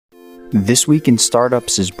This Week in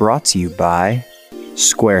Startups is brought to you by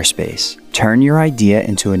Squarespace. Turn your idea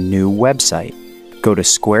into a new website. Go to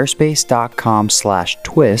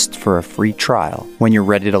squarespace.com/twist for a free trial. When you're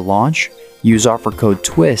ready to launch, use offer code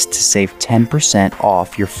TWIST to save 10%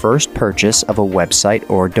 off your first purchase of a website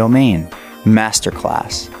or domain.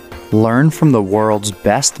 Masterclass. Learn from the world's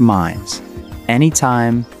best minds,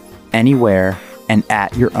 anytime, anywhere, and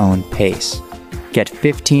at your own pace. Get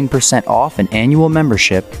 15% off an annual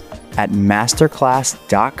membership at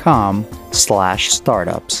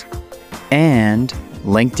masterclass.com/startups. And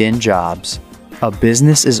LinkedIn Jobs. A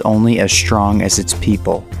business is only as strong as its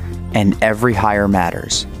people, and every hire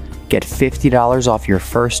matters. Get $50 off your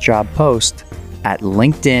first job post at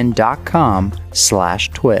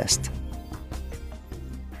linkedin.com/twist.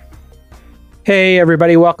 Hey,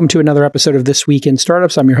 everybody. Welcome to another episode of This Week in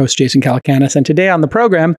Startups. I'm your host, Jason Calacanis. And today on the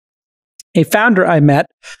program, a founder I met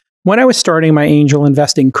when I was starting my angel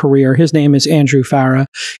investing career. His name is Andrew Farah,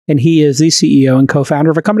 and he is the CEO and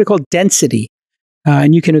co-founder of a company called Density.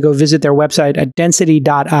 And you can go visit their website at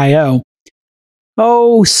density.io.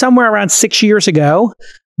 Somewhere around 6 years ago,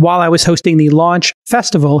 while I was hosting the Launch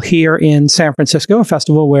Festival here in San Francisco, a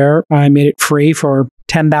festival where I made it free for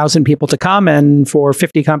 10,000 people to come and for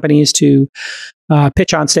 50 companies to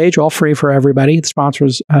pitch on stage, all free for everybody. The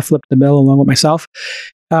sponsors flipped the bill along with myself.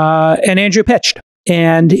 And Andrew pitched.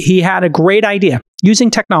 And he had a great idea,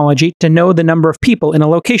 using technology to know the number of people in a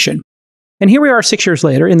location. And here we are 6 years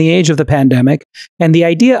later in the age of the pandemic, and the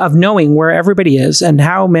idea of knowing where everybody is and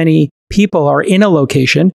how many people are in a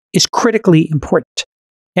location is critically important.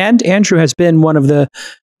 And Andrew has been one of the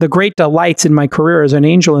great delights in my career as an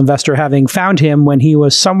angel investor, having found him when he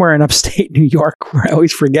was somewhere in upstate New York, where I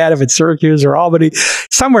always forget if it's Syracuse or Albany,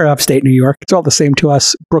 somewhere upstate New York. It's all the same to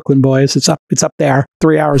us Brooklyn boys. It's up there,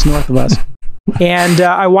 3 hours north of us. And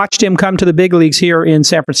I watched him come to the big leagues here in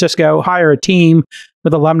San Francisco, hire a team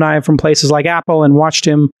with alumni from places like Apple, and watched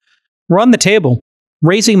him run the table,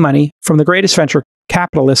 raising money from the greatest venture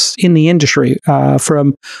capitalists in the industry,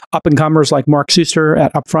 from up-and-comers like Mark Suster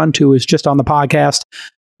at Upfront, who was just on the podcast,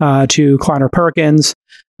 to Kleiner Perkins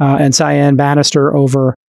and Cyan Bannister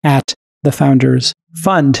over at the Founders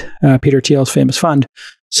Fund, Peter Thiel's famous fund.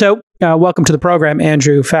 So welcome to the program,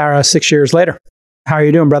 Andrew Farah, 6 years later. How are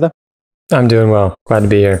you doing, brother? I'm doing well. Glad to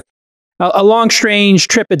be here. A long, strange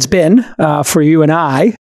trip it's been for you and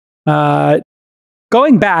I.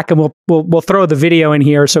 Going back, and we'll throw the video in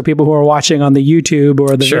here so people who are watching on the YouTube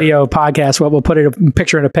or the video podcast, we'll put it a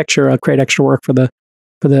picture in a picture. I'll create extra work for the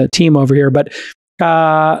team over here. But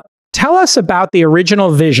tell us about the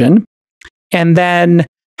original vision and then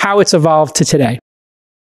how it's evolved to today.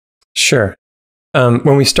 Sure.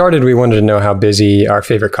 When we started, we wanted to know how busy our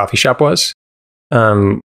favorite coffee shop was.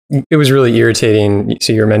 It was really irritating.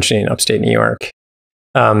 So you're mentioning upstate New York.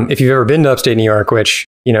 If you've ever been to upstate New York, which,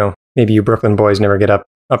 maybe you Brooklyn boys never get up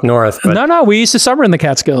north. But No, we used to summer in the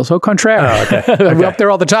Catskills. Au contraire. Oh, okay. We're up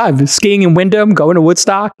there all the time. Skiing in Wyndham, going to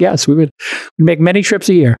Woodstock. Yes, we'd make many trips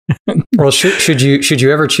a year. Well, should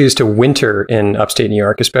you ever choose to winter in upstate New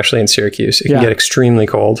York, especially in Syracuse, it can get extremely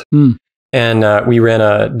cold. And we ran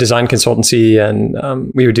a design consultancy,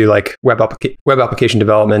 and we would do like web application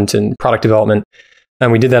development and product development.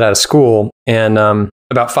 And we did that out of school. And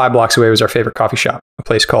about 5 blocks away was our favorite coffee shop, a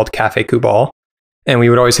place called Cafe Kubal. And we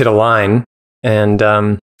would always hit a line,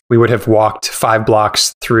 and we would have walked 5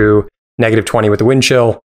 blocks through -20 with the wind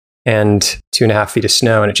chill and 2.5 feet of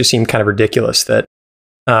snow. And it just seemed kind of ridiculous that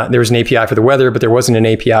there was an API for the weather, but there wasn't an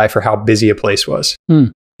API for how busy a place was.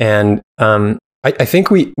 And I think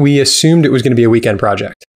we assumed it was going to be a weekend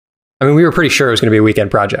project. I mean, we were pretty sure it was going to be a weekend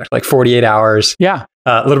project, like 48 hours, a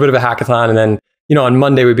little bit of a hackathon, and then on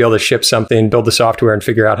Monday, we'd be able to ship something, build the software, and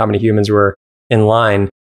figure out how many humans were in line.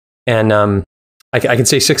 And I can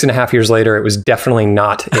say 6.5 years later, it was definitely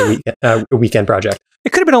not a weekend project.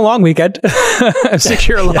 It could have been a long weekend, a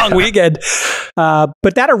 6-year long weekend.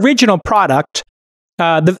 But that original product,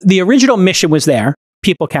 the original mission was there,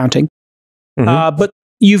 people counting. But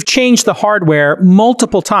you've changed the hardware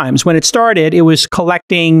multiple times. When it started, it was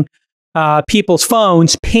collecting people's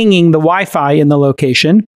phones, pinging the Wi-Fi in the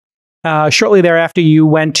location. Shortly thereafter, you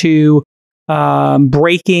went to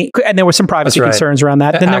breaking, and there were some privacy concerns around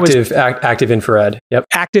that. Then active infrared. Yep.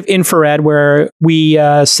 Active infrared, where we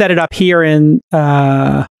set it up here in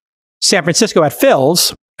San Francisco at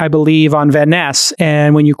Phil's, I believe, on Van Ness.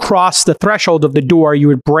 And when you cross the threshold of the door, you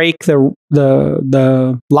would break the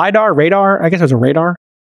radar. I guess it was a radar.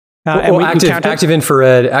 Active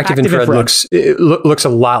infrared looks a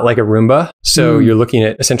lot like a Roomba. So you're looking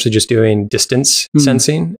at essentially just doing distance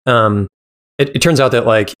sensing. It turns out that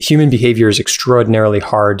like human behavior is extraordinarily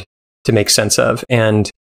hard to make sense of,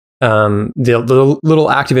 and the little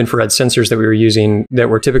active infrared sensors that we were using that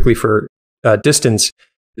were typically for distance,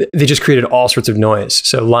 they just created all sorts of noise.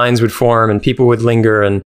 So lines would form and people would linger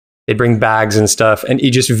and they'd bring bags and stuff. And you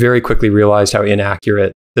just very quickly realized how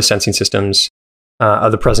inaccurate the sensing systems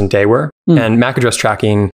of the present day were. And MAC address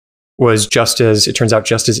tracking was it turns out,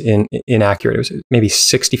 just as inaccurate. It was maybe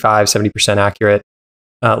 65, 70% accurate.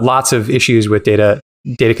 Lots of issues with data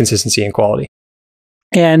consistency and quality.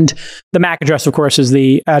 And the MAC address, of course, is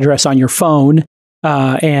the address on your phone.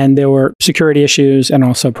 And there were security issues and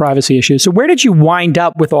also privacy issues. So where did you wind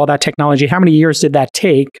up with all that technology? How many years did that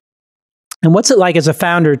take? And what's it like as a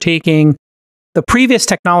founder taking the previous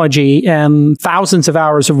technology and thousands of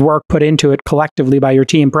hours of work put into it collectively by your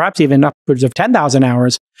team, perhaps even upwards of 10,000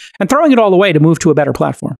 hours, and throwing it all away to move to a better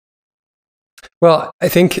platform? Well, I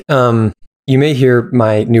think you may hear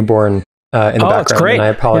my newborn in the background. It's great. And I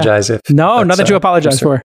apologize if... No, nothing to apologize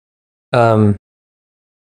for. I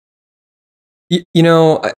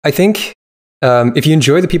think if you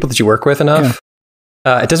enjoy the people that you work with enough,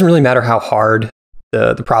 it doesn't really matter how hard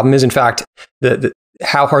the problem is. In fact,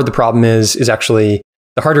 how hard the problem is actually,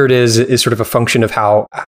 the harder it is sort of a function of how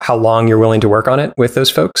long you're willing to work on it with those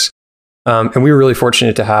folks. And we were really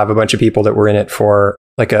fortunate to have a bunch of people that were in it for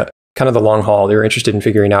like a kind of the long haul. They were interested in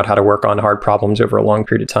figuring out how to work on hard problems over a long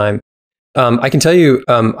period of time. I can tell you,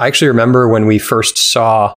 I actually remember when we first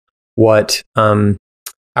saw what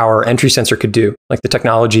our entry sensor could do, like the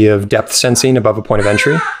technology of depth sensing above a point of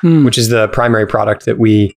entry, which is the primary product that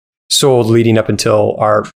we sold leading up until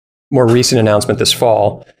our more recent announcement this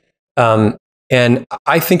fall. And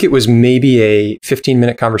I think it was maybe a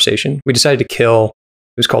 15-minute conversation. We decided to kill,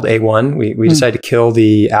 it was called A1. We decided to kill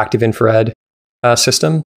the active infrared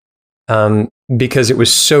system because it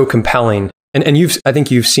was so compelling. And I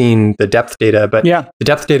think you've seen the depth data, but the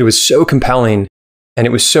depth data was so compelling and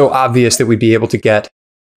it was so obvious that we'd be able to get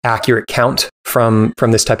accurate count from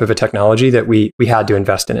this type of a technology that we had to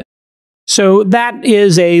invest in it. So that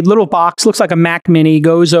is a little box, looks like a Mac Mini,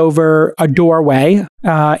 goes over a doorway,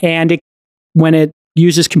 and when it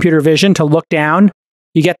uses computer vision to look down,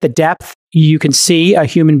 you get the depth. You can see a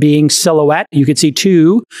human being silhouette. You could see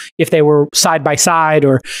two if they were side by side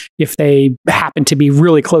or if they happen to be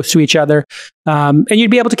really close to each other. And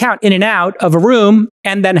you'd be able to count in and out of a room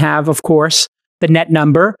and then have, of course, the net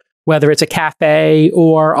number, whether it's a cafe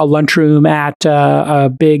or a lunchroom at a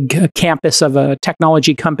big campus of a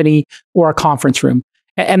technology company or a conference room.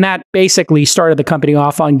 And that basically started the company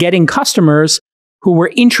off on getting customers who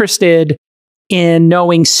were interested in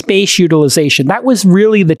knowing space utilization. That was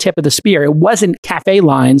really the tip of the spear. It wasn't cafe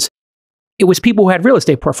lines. It was people who had real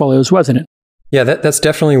estate portfolios, wasn't it? Yeah, that's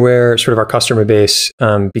definitely where sort of our customer base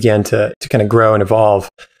began to kind of grow and evolve.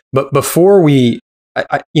 But before we,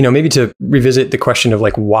 maybe to revisit the question of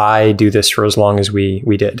like, why do this for as long as we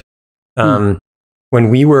did? When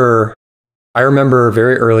I remember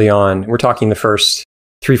very early on, we're talking the first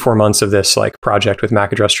 3-4 months of this like project with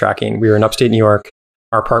MAC address tracking. We were in upstate New York.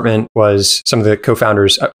 Our apartment was some of the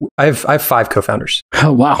co-founders. I have 5 co-founders.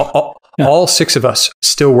 Oh, wow. All 6 of us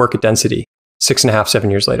still work at Density 6.5,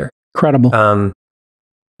 7 years later. Incredible.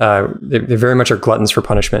 They very much are gluttons for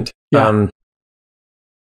punishment. Yeah.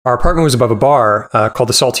 Our apartment was above a bar called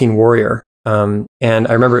the Saltine Warrior. And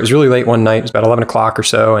I remember it was really late one night. It was about 11 o'clock or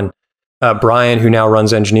so. And Brian, who now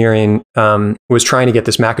runs engineering, was trying to get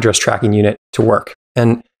this MAC address tracking unit to work.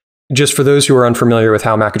 And just for those who are unfamiliar with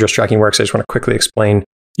how MAC address tracking works, I just want to quickly explain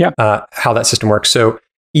how that system works. So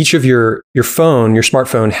each of your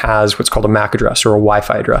smartphone has what's called a MAC address or a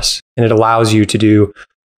Wi-Fi address. And it allows you to do,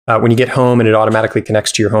 when you get home and it automatically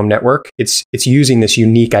connects to your home network, it's using this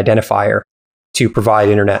unique identifier to provide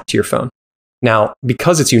internet to your phone. Now,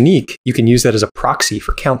 because it's unique, you can use that as a proxy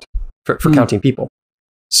for counting people.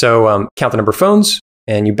 So count the number of phones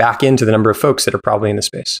and you back into the number of folks that are probably in the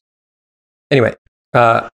space. Anyway,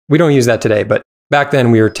 we don't use that today, but back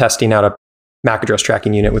then we were testing out a MAC address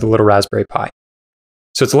tracking unit with a little Raspberry Pi.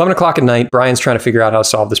 So it's 11 o'clock at night. Brian's trying to figure out how to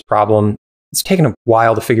solve this problem. It's taken a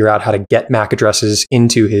while to figure out how to get MAC addresses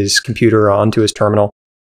into his computer or onto his terminal.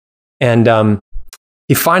 And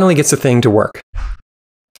he finally gets the thing to work.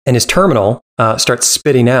 And his terminal starts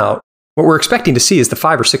spitting out what we're expecting to see is the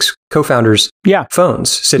 5 or 6 co-founders' phones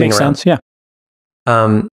sitting Makes around. Sense,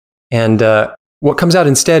 yeah. And what comes out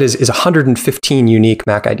instead is 115 unique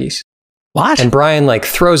MAC IDs. What? And Brian like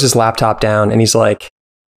throws his laptop down and he's like,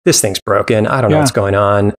 this thing's broken. I don't know what's going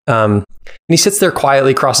on. And he sits there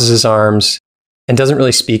quietly, crosses his arms, and doesn't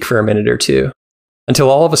really speak for a minute or two until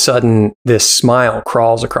all of a sudden this smile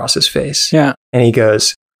crawls across his face. Yeah. And he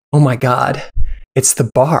goes, oh my God, it's the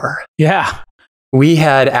bar. Yeah. We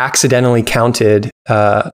had accidentally counted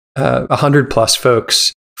 100 plus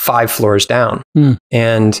folks 5 floors down.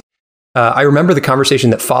 And I remember the conversation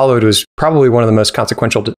that followed was probably one of the most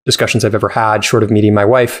consequential discussions I've ever had, short of meeting my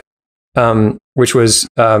wife, which was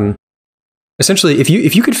essentially, if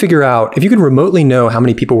you could figure out, if you could remotely know how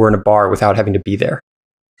many people were in a bar without having to be there,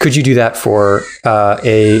 could you do that for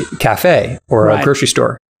a cafe or a grocery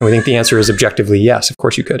store? And we think the answer is objectively yes. Of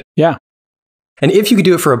course you could. Yeah. And if you could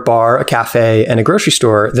do it for a bar, a cafe, and a grocery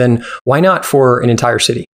store, then why not for an entire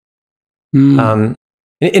city? And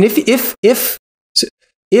if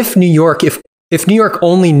New York, if New York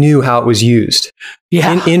only knew how it was used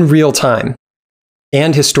in real time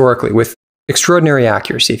and historically with extraordinary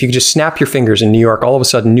accuracy, if you could just snap your fingers and New York all of a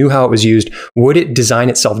sudden knew how it was used, would it design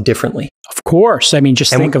itself differently? Of course. I mean,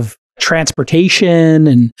 just think of transportation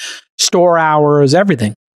and store hours,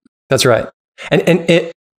 everything. That's right.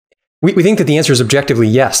 And we think that the answer is objectively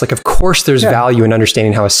yes. Like, of course, there's value in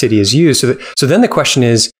understanding how a city is used. So then the question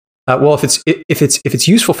is, well, if it's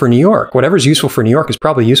useful for New York, whatever's useful for New York is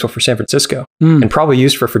probably useful for San Francisco, and probably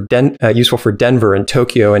useful for Denver and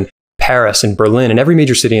Tokyo and Paris and Berlin and every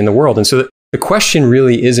major city in the world. And so the question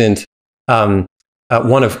really isn't one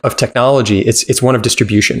of technology; it's one of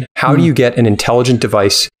distribution. How do you get an intelligent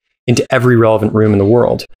device into every relevant room in the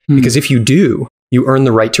world? Because if you do, you earn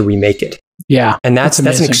the right to remake it. Yeah, and that's an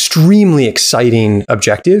extremely exciting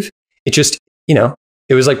objective. It just,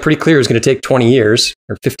 it was like pretty clear it was going to take 20 years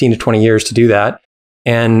or 15 to 20 years to do that.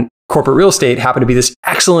 And corporate real estate happened to be this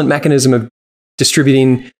excellent mechanism of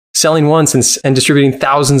selling once and distributing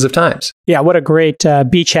thousands of times. Yeah, what a great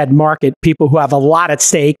beachhead market, people who have a lot at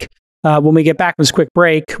stake. When we get back from this quick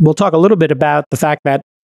break, we'll talk a little bit about the fact that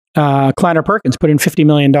Kleiner Perkins put in $50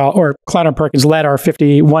 million, or Kleiner Perkins led our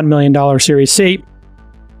 $51 million Series C.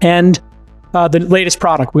 And the latest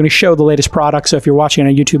product. We're going to show the latest product. So if you're watching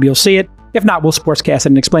on YouTube, you'll see it. If not, we'll sportscast it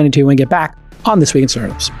and explain it to you when we get back on This Week in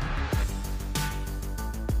Startups.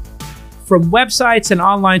 From websites and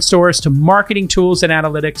online stores to marketing tools and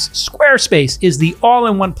analytics, Squarespace is the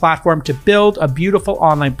all-in-one platform to build a beautiful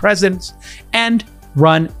online presence and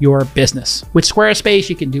run your business. With Squarespace,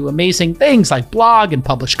 you can do amazing things like blog and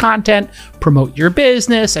publish content, promote your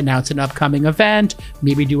business, announce an upcoming event,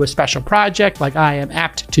 maybe do a special project like I am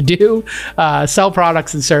apt to do, sell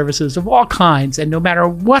products and services of all kinds. And no matter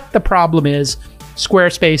what the problem is,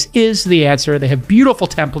 Squarespace is the answer. They have beautiful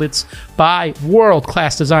templates by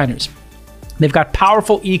world-class designers. They've got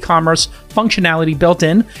powerful e-commerce functionality built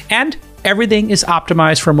in, and everything is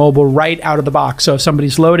optimized for mobile right out of the box. So if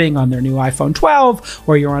somebody's loading on their new iPhone 12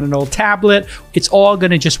 or you're on an old tablet, it's all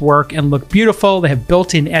going to just work and look beautiful. They have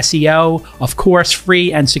built-in SEO, of course,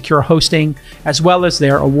 free and secure hosting, as well as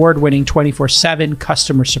their award-winning 24/7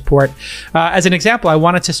 customer support. As an example, I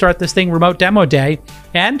wanted to start this thing remote demo day,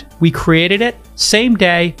 and we created it same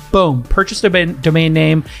day. Boom, purchased a domain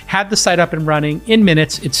name, had the site up and running in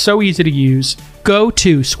minutes. It's so easy to use. Go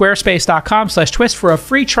to squarespace.com/twist for a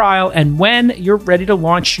free trial. And when you're ready to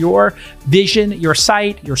launch your vision, your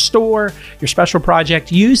site, your store, your special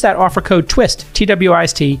project, use that offer code TWIST,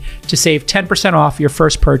 TWIST, to save 10% off your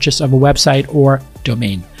first purchase of a website or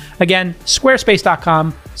domain. Again,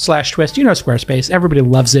 squarespace.com/twist. You know Squarespace. Everybody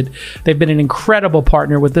loves it. They've been an incredible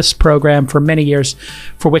partner with this program for many years,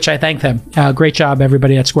 for which I thank them. Great job,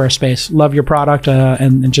 everybody at Squarespace. Love your product,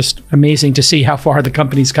 and just amazing to see how far the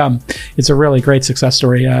company's come. It's a really great success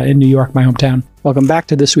story in New York, my hometown. Welcome back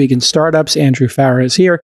to This Week in Startups. Andrew Farah is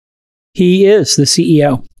here. He is the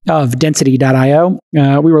CEO of Density.io.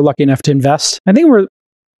 We were lucky enough to invest. I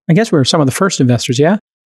guess we were some of the first investors, yeah?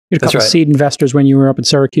 You had a couple seed investors when you were up in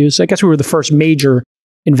Syracuse. I guess we were the first major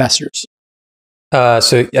investors.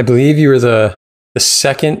 So I believe you were the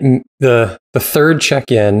second, the third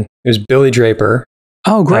check-in. It was Billy Draper.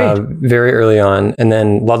 Oh, great. Very early on. And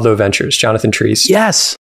then Ludlow Ventures, Jonathan Treese.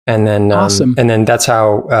 Yes. And then, awesome. And then that's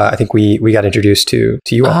how I think we got introduced to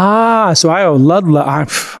you all. So I owe Ludlow. I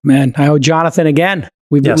owe Jonathan again.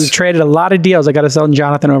 We've traded a lot of deals. I got to sell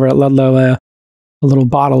Jonathan over at Ludlow a little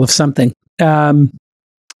bottle of something.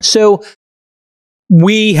 So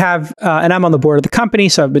we have, and I'm on the board of the company,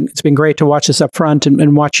 so it's been great to watch this up front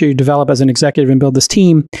and watch you develop as an executive and build this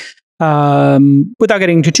team. Without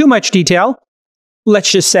getting into too much detail,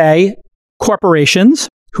 let's just say corporations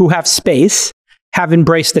who have space have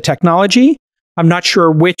embraced the technology. I'm not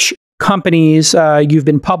sure which companies you've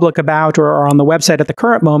been public about or are on the website at the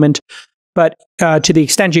current moment, but to the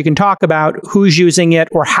extent you can talk about who's using it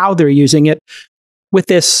or how they're using it with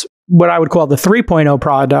this, what I would call the 3.0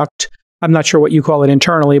 product. I'm not sure what you call it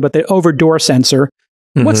internally, but the over-door sensor.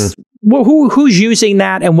 Mm-hmm. Who's using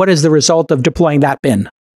that, and what is the result of deploying that bin?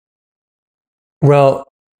 Well,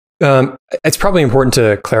 it's probably important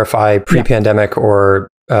to clarify pre-pandemic or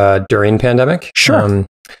during pandemic. Sure.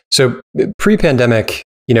 So pre-pandemic,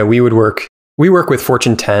 we work with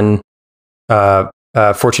Fortune 10,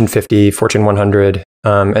 Fortune 50, Fortune 100.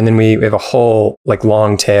 And then we have a whole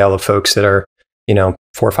long tail of folks that are, 4,000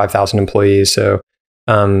 or 5,000 employees. So,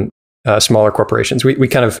 smaller corporations. We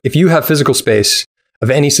kind of, if you have physical space of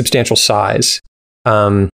any substantial size,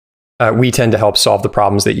 we tend to help solve the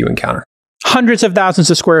problems that you encounter. Hundreds of thousands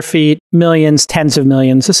of square feet, millions, tens of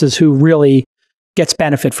millions. This is who really gets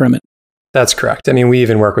benefit from it. That's correct. I mean, we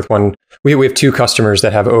even work with we have 2 customers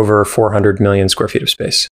that have over 400 million square feet of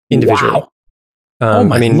space individually. Wow. Oh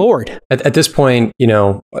my Lord. At this point,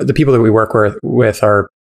 the people that we work with are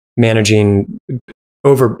managing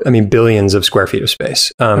billions of square feet of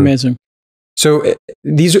space. Amazing. So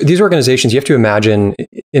these organizations, you have to imagine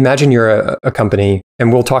you're a company,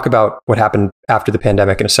 and we'll talk about what happened after the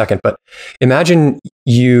pandemic in a second, but imagine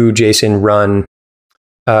you, Jason, run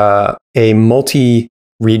a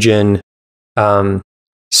multi-region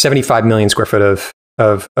 75 million square foot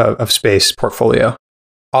of space portfolio.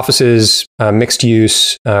 Offices, mixed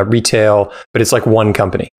use, retail, but it's like one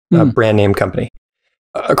company, a brand name company.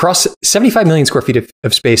 Across 75 million square feet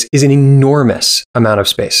of space is an enormous amount of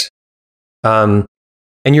space. And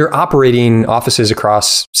you're operating offices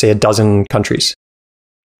across, say, a dozen countries.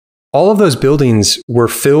 All of those buildings were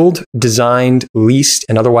filled, designed, leased,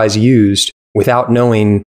 and otherwise used without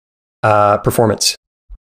knowing performance.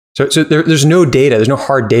 So there's no data, there's no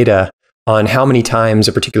hard data on how many times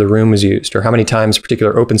a particular room was used, or how many times a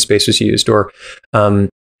particular open space was used, or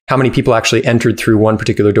how many people actually entered through one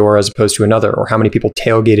particular door as opposed to another, or how many people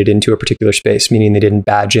tailgated into a particular space, meaning they didn't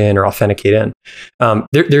badge in or authenticate in.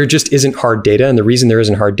 There just isn't hard data. And the reason there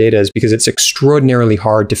isn't hard data is because it's extraordinarily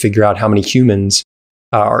hard to figure out how many humans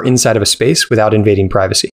are inside of a space without invading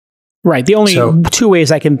privacy. Right. The only 2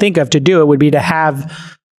 ways I can think of to do it would be to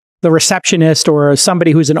have the receptionist or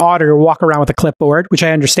somebody who's an auditor walk around with a clipboard, which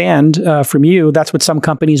I understand from you. That's what some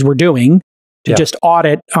companies were doing, to just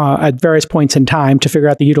audit at various points in time to figure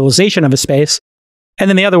out the utilization of a space. And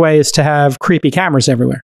then the other way is to have creepy cameras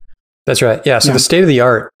everywhere. That's right. Yeah. So the state of the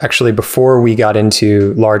art, actually, before we got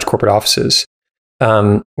into large corporate offices,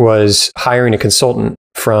 was hiring a consultant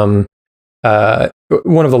from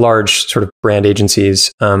one of the large sort of brand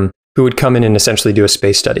agencies who would come in and essentially do a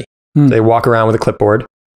space study. So they walk around with a clipboard.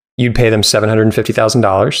 You'd pay them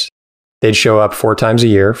 $750,000. They'd show up 4 times a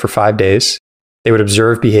year for 5 days. They would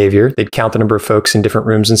observe behavior. They'd count the number of folks in different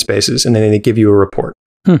rooms and spaces, and then they'd give you a report.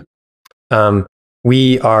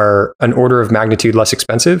 We are an order of magnitude less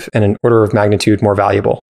expensive and an order of magnitude more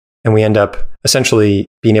valuable. And we end up essentially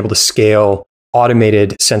being able to scale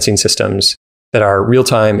automated sensing systems that are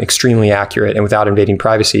real-time, extremely accurate, and without invading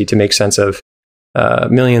privacy to make sense of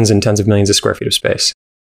millions and tens of millions of square feet of space.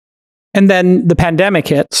 And then the pandemic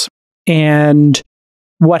hits, and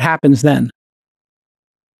what happens then?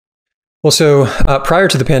 Well, so prior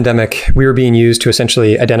to the pandemic, we were being used to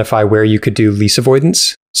essentially identify where you could do lease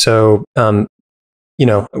avoidance. So, we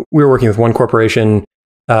were working with one corporation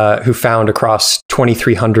who found across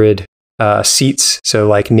 2,300 seats, so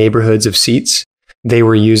like neighborhoods of seats, they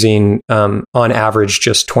were using on average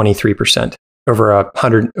just 23%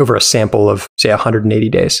 over a sample of, say, 180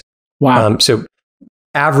 days. Wow. So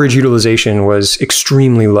average utilization was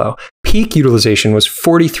extremely low. Peak utilization was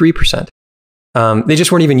 43%. They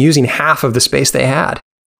just weren't even using half of the space they had.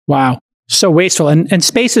 Wow. So wasteful. And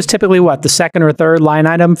space is typically what? The second or third line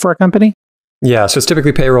item for a company? Yeah. So it's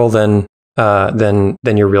typically payroll, then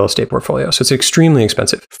your real estate portfolio. So it's extremely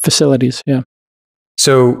expensive. Facilities. Yeah.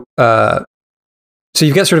 So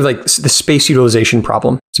you've got sort of like the space utilization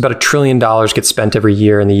problem. It's about $1 trillion gets spent every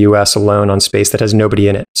year in the US alone on space that has nobody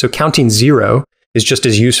in it. So counting 0 is just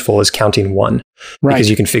as useful as counting 1, right? Because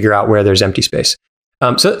you can figure out where there's empty space.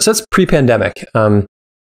 So that's pre-pandemic.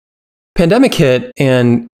 Pandemic hit,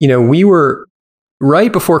 and we were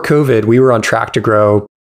right before COVID. We were on track to grow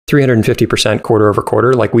 350% quarter over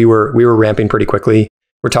quarter. Like we were ramping pretty quickly.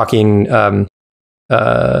 We're talking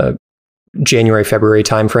January, February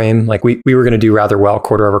timeframe. Like we were going to do rather well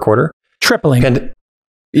quarter over quarter. Tripling.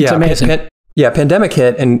 It's amazing. Pandemic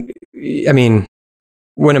hit, and I mean,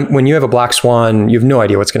 when you have a black swan, you have no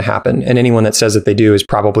idea what's going to happen. And anyone that says that they do is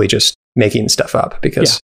probably just making stuff up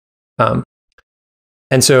because, and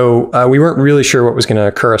so we weren't really sure what was going to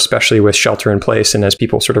occur, especially with shelter in place. And as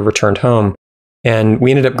people sort of returned home, and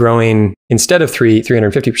we ended up growing, instead of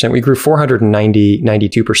 350%, we grew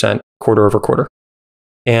 92% quarter over quarter.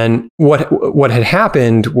 And what had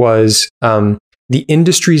happened was the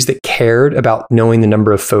industries that cared about knowing the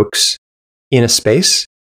number of folks in a space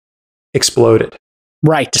exploded.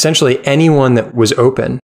 Right. Essentially, anyone that was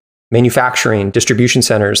open, manufacturing, distribution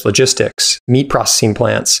centers, logistics, meat processing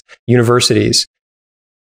plants, universities,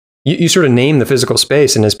 you sort of name the physical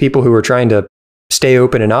space. And as people who are trying to stay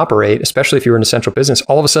open and operate, especially if you're in a central business,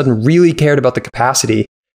 all of a sudden really cared about the capacity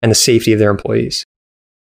and the safety of their employees.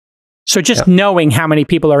 So just knowing how many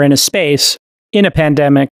people are in a space in a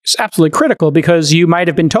pandemic is absolutely critical, because you might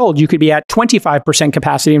have been told you could be at 25%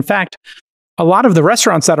 capacity. In fact, a lot of the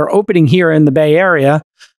restaurants that are opening here in the Bay Area,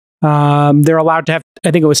 they're allowed to have,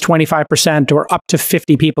 I think it was 25% or up to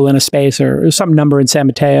 50 people in a space, or some number in San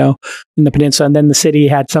Mateo in the peninsula. And then the city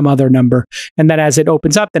had some other number. And then as it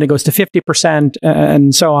opens up, then it goes to 50%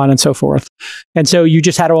 and so on and so forth. And so you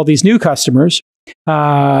just had all these new customers.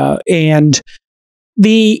 And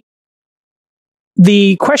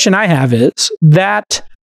the question I have is that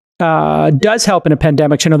does help in a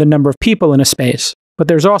pandemic to know the number of people in a space. But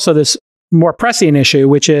there's also this more pressing issue,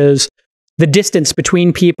 which is the distance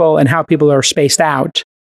between people and how people are spaced out.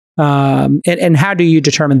 And how do you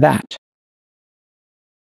determine that?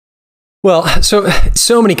 Well,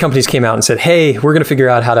 so many companies came out and said, hey, we're going to figure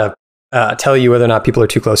out how to tell you whether or not people are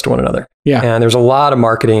too close to one another. Yeah. And there's a lot of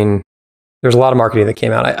marketing. There's a lot of marketing that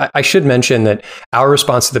came out. I should mention that our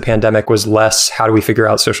response to the pandemic was less, how do we figure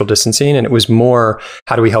out social distancing? And it was more,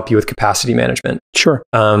 how do we help you with capacity management? Sure.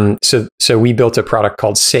 So we built a product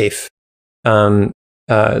called Safe.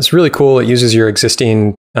 It's really cool. It uses your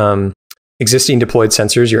existing deployed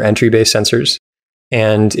sensors, your entry-based sensors,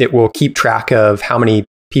 and it will keep track of how many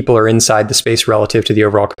people are inside the space relative to the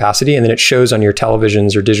overall capacity. And then it shows on your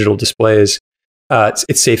televisions or digital displays,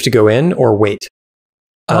 it's safe to go in or wait.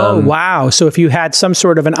 Oh, wow. So if you had some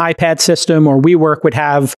sort of an iPad system, or WeWork would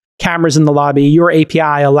have cameras in the lobby, your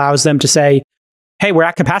API allows them to say, hey, we're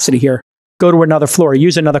at capacity here. Go to another floor,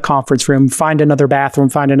 use another conference room, find another bathroom,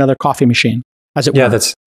 find another coffee machine, as it were. Yeah,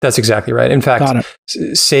 that's exactly right. In fact,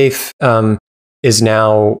 Safe is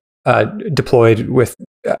now deployed with,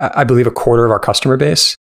 I believe, a quarter of our customer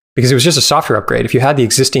base, because it was just a software upgrade. If you had the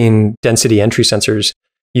existing density entry sensors,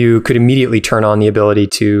 you could immediately turn on the ability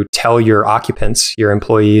to tell your occupants, your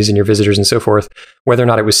employees and your visitors and so forth, whether or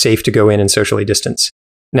not it was safe to go in and socially distance.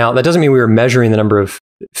 Now, that doesn't mean we were measuring the number of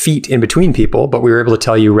feet in between people, but we were able to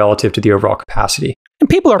tell you relative to the overall capacity. And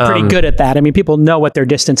people are pretty good at that. I mean, people know what their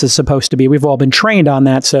distance is supposed to be. We've all been trained on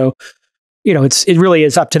that. So, it really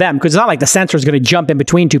is up to them, because it's not like the sensor is going to jump in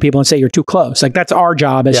between two people and say you're too close. Like, that's our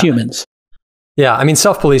job as humans. Yeah. I mean,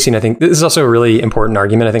 self-policing, I think this is also a really important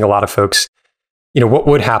argument. I think a lot of folks, what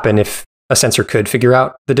would happen if a sensor could figure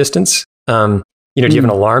out the distance? Do you have an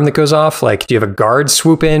alarm that goes off? Like, do you have a guard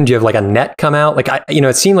swoop in? Do you have like a net come out? Like,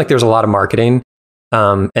 it seemed like there's a lot of marketing,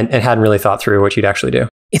 and hadn't really thought through what you'd actually do.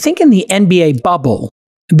 I think in the NBA bubble,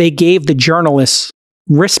 they gave the journalists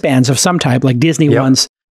wristbands of some type, like Disney ones,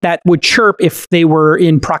 that would chirp if they were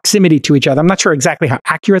in proximity to each other. I'm not sure exactly how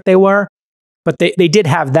accurate they were, but they did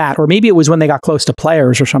have that. Or maybe it was when they got close to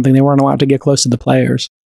players or something. They weren't allowed to get close to the players.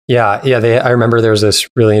 Yeah. I remember there was this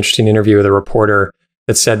really interesting interview with a reporter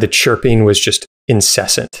that said the chirping was just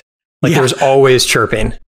incessant. Like, there was always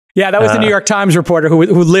chirping. Yeah, that was the New York Times reporter who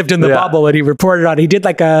lived in the bubble, and he reported on. He did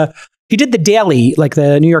the daily, like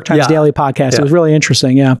the New York Times daily podcast. It was really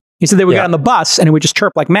interesting. Yeah, he said they would get on the bus and it would just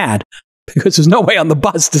chirp like mad, because there's no way on the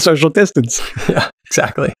bus to social distance. Yeah,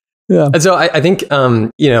 exactly. Yeah, and so I think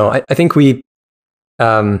I think we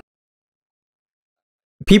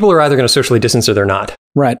people are either going to socially distance or they're not.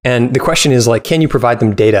 Right. And the question is, like, can you provide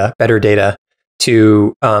them better data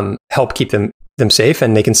to help keep them safe,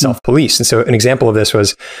 and they can self-police? And so an example of this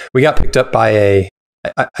was, we got picked up by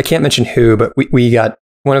I can't mention who, but we got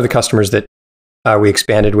one of the customers that we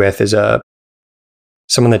expanded with is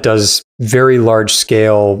someone that does very large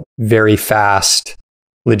scale, very fast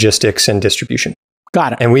logistics and distribution.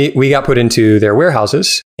 Got it. And we got put into their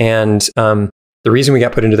warehouses, and the reason we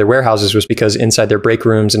got put into their warehouses was because inside their break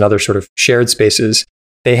rooms and other sort of shared spaces,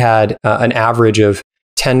 they had an average of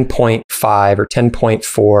 10.5 or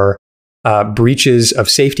 10.4 breaches of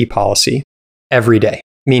safety policy every day,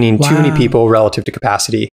 meaning too many people relative to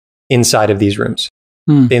capacity inside of these rooms.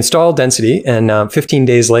 They installed density, and 15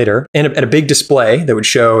 days later, and at a big display that would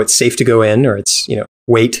show it's safe to go in, or it's,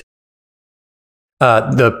 wait,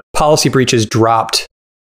 the policy breaches dropped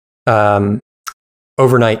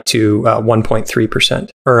overnight to 1.3%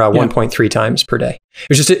 or 1.3 times per day.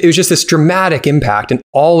 It was just this dramatic impact, and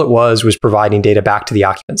all it was providing data back to the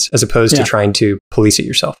occupants, as opposed to trying to police it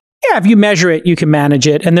yourself. Yeah, if you measure it, you can manage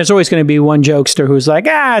it. And there's always going to be one jokester who's like,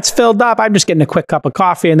 it's filled up. I'm just getting a quick cup of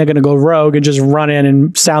coffee. And they're going to go rogue and just run in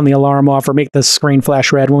and sound the alarm off or make the screen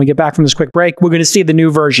flash red. When we get back from this quick break, we're going to see the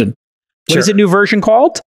new version. What is the new version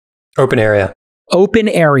called? Open Area. Open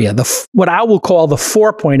Area, what I will call the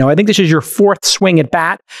 4.0. I think this is your fourth swing at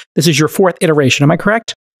bat. This is your fourth iteration. Am I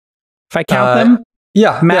correct? If I count them?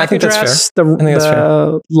 Yeah, MAC I think address, that's fair. I think that's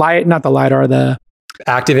fair. Not the LiDAR, the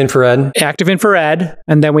active infrared. Active infrared,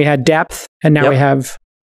 and then we had depth, and now we have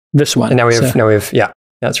this one. And now we have, yeah,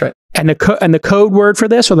 that's right. And the code word for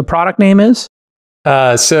this, or the product name is?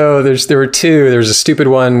 So there were two. There's a stupid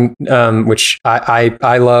one, which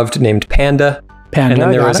I loved, named Panda. And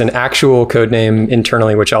then there was an actual code name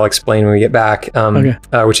internally, which I'll explain when we get back,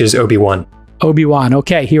 which is Obi-Wan. Obi-Wan.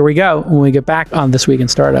 Okay, here we go when we get back on This Week in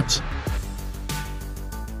Startups.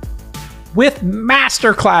 With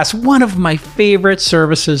Masterclass, one of my favorite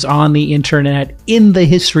services on the internet, in the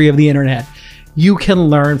history of the internet. You can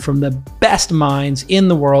learn from the best minds in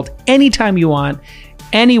the world anytime you want,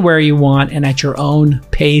 anywhere you want, and at your own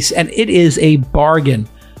pace. And it is a bargain.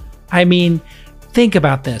 I mean, think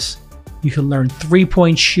about this. You can learn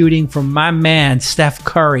three-point shooting from my man, Steph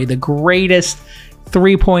Curry, the greatest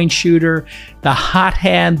three-point shooter, the hot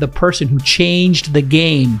hand, the person who changed the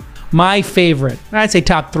game. My favorite, I'd say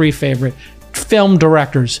top 3 favorite, film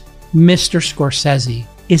directors, Mr. Scorsese,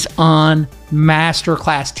 is on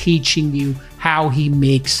Masterclass teaching you how he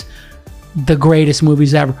makes the greatest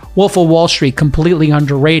movies ever. Wolf of Wall Street, completely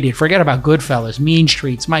underrated. Forget about Goodfellas, Mean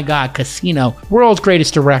Streets, my God, Casino. World's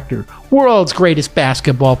greatest director, world's greatest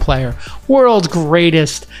basketball player, world's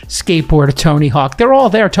greatest skateboarder, Tony Hawk. They're all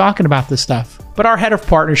there talking about this stuff. But our head of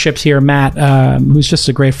partnerships here, Matt, who's just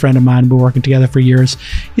a great friend of mine, we've been working together for years.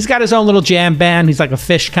 He's got his own little jam band. He's like a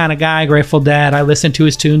Fish kind of guy, Grateful Dead. I listen to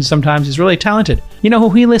his tunes sometimes. He's really talented. You know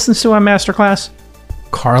who he listens to on Masterclass?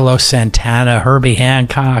 Carlos Santana, Herbie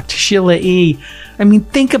Hancock, Sheila E. I mean,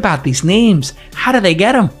 think about these names. How do they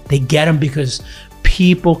get them? They get them because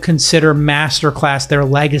people consider Masterclass their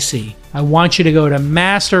legacy. I want you to go to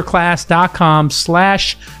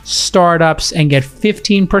masterclass.com/startups and get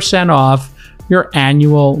 15% off your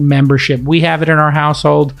annual membership. We have it in our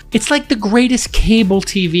household. It's like the greatest cable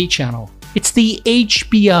TV channel. It's the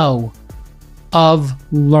HBO of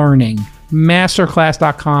learning.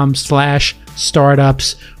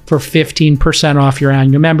 Masterclass.com/startups for 15% off your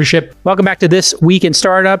annual membership. Welcome back to This Week in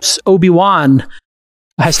Startups. Obi-Wan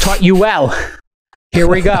has taught you well. Here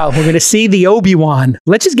we go. We're going to see the Obi-Wan.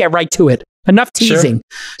 Let's just get right to it. Enough teasing.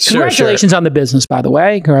 Sure. Congratulations on the business, by the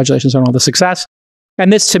way. Congratulations on all the success.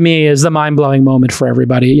 And this, to me, is the mind-blowing moment for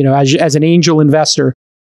everybody. You know, as an angel investor,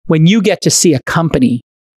 when you get to see a company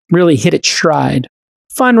really hit its stride,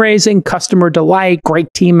 fundraising, customer delight, great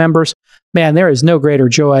team members, man, there is no greater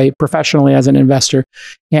joy professionally as an investor.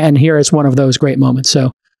 And here is one of those great moments.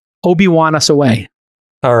 So, Obi-Wan us away.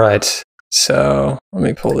 All right. So, let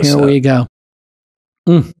me pull this up. Here we go.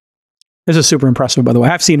 This is super impressive, by the way.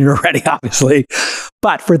 I've seen it already, obviously.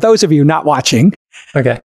 But for those of you not watching,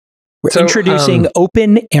 we're introducing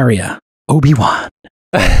Open Area, Obi-Wan.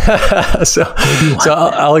 So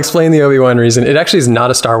I'll explain the Obi-Wan reason. It actually is not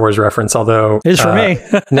a Star Wars reference, although it is for me.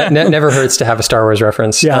 Never hurts to have a Star Wars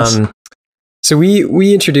reference. Yes. So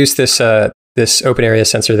we introduced this open area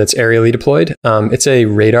sensor that's aerially deployed. It's a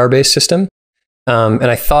radar-based system, and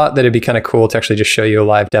I thought that it'd be kind of cool to actually just show you a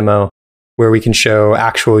live demo where we can show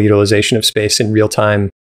actual utilization of space in real time,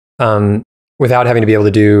 without having to be able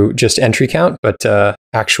to do just entry count, but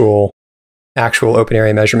actual open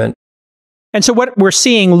area measurement. And so what we're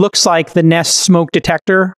seeing looks like the Nest smoke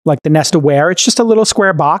detector, like the Nest Aware. It's just a little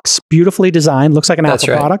square box, beautifully designed, looks like an Apple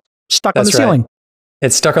product, stuck on the ceiling.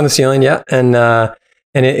 It's stuck on the ceiling, yeah. And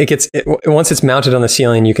once it's mounted on the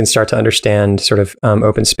ceiling, you can start to understand sort of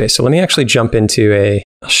open space. So let me actually jump into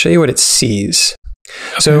I'll show you what it sees.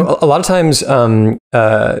 Okay. So a lot of times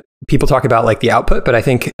people talk about like the output, but I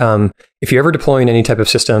think if you're ever deploying any type of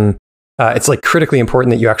system, it's like critically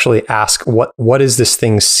important that you actually ask what does this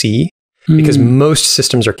thing see? Because most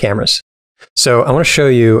systems are cameras. So I want to show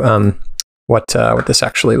you what this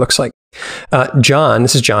actually looks like. John,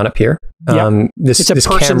 this is John up here. It's a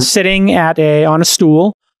person sitting on a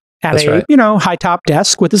stool at high top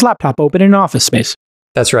desk with his laptop open in an office space.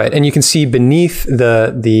 That's right. And you can see beneath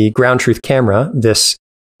the ground truth camera, this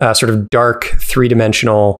sort of dark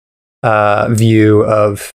 3-dimensional view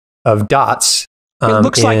of dots. It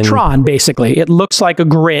looks like Tron, basically. It looks like a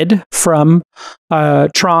grid from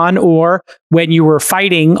Tron, or when you were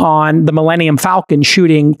fighting on the Millennium Falcon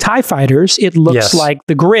shooting TIE fighters, it looks like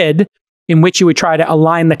the grid in which you would try to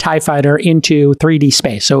align the TIE fighter into 3D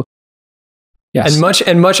space. So, yes. And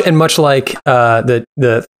much like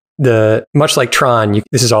much like Tron,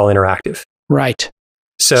 this is all interactive. Right.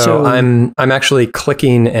 So I'm actually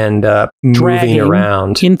clicking and moving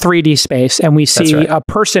around in 3D space, and we see a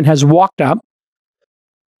person has walked up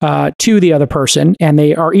to the other person, and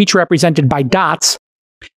they are each represented by dots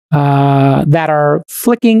that are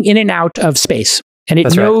flicking in and out of space. And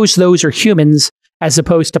it knows those are humans as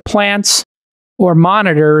opposed to plants or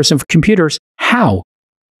monitors and computers. How?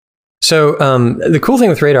 So the cool thing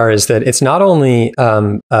with radar is that it's not only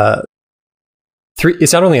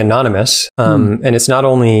it's not only anonymous, and it's not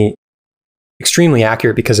only extremely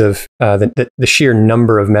accurate because of the sheer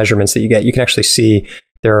number of measurements that you get. You can actually see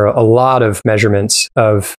there are a lot of measurements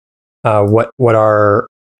of what are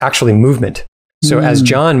actually movement. So as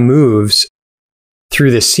John moves through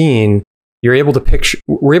this scene, we're able to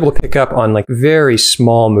pick up on like very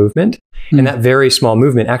small movement, and that very small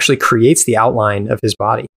movement actually creates the outline of his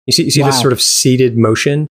body. You see this sort of seated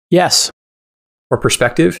motion? Yes. Or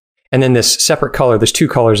perspective. And then this separate color, there's two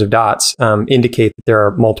colors of dots, indicate that there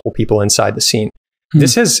are multiple people inside the scene.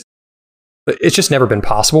 It's just never been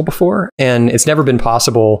possible before. And it's never been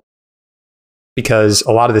possible because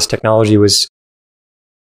a lot of this technology it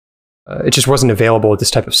just wasn't available at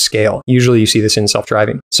this type of scale. Usually you see this in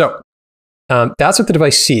self-driving. So that's what the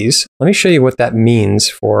device sees. Let me show you what that means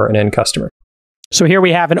for an end customer. So here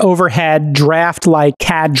we have an overhead draft-like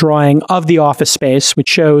CAD drawing of the office space, which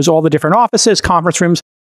shows all the different offices, conference rooms,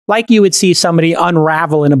 like you would see somebody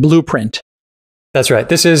unravel in a blueprint. That's right.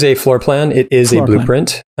 This is a floor plan. It is a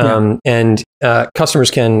blueprint. And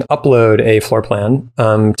customers can upload a floor plan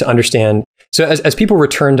to understand. So as people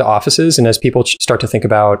return to offices and as people start to think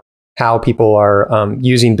about how people are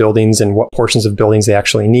using buildings and what portions of buildings they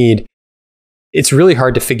actually need, it's really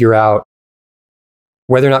hard to figure out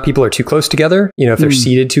whether or not people are too close together, if they're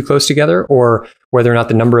seated too close together, or whether or not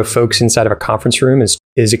the number of folks inside of a conference room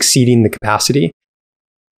is exceeding the capacity.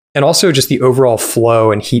 And also just the overall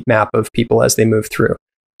flow and heat map of people as they move through.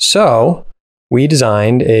 So we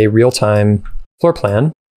designed a real-time floor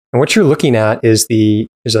plan. And what you're looking at is a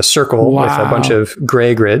circle with a bunch of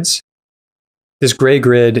gray grids. This gray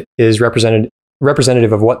grid is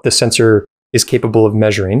representative of what the sensor is capable of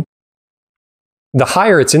measuring. The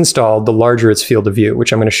higher it's installed, the larger its field of view,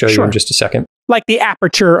 which I'm going to show you in just a second. Like the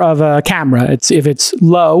aperture of a camera. If it's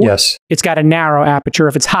low, it's got a narrow aperture.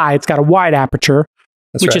 If it's high, it's got a wide aperture.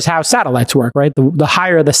 Which is how satellites work, right? The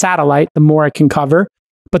higher the satellite, the more it can cover,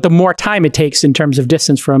 but the more time it takes in terms of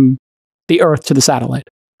distance from the Earth to the satellite.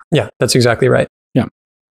 Yeah, that's exactly right. Yeah.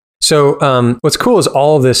 So what's cool is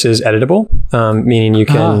all of this is editable, meaning you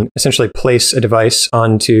can essentially place a device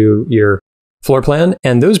onto your floor plan.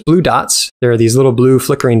 And those blue dots, there are these little blue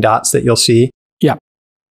flickering dots that you'll see. Yeah.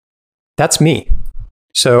 That's me.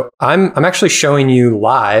 So I'm actually showing you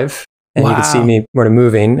live, and you can see me when I'm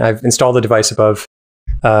moving. I've installed the device above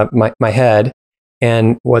my head.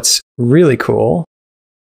 And what's really cool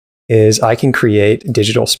is I can create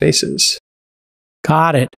digital spaces.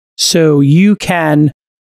 Got it. So you can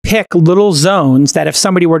pick little zones that if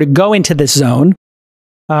somebody were to go into this zone,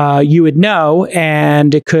 you would know,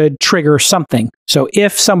 and it could trigger something. So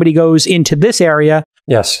if somebody goes into this area,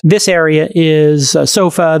 this area is a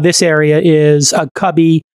sofa, this area is a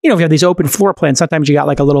cubby. If you have these open floor plans, sometimes you got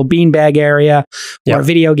like a little beanbag area or a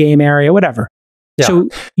video game area, whatever. Yeah. So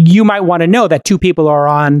you might want to know that two people are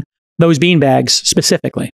on those beanbags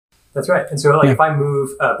specifically. That's right. And so if I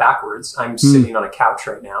move backwards, I'm sitting on a couch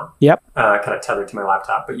right now, kind of tethered to my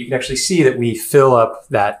laptop, but you can actually see that we fill up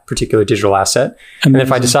that particular digital asset. Amazing. And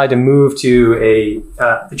if I decide to move to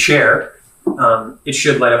the chair, it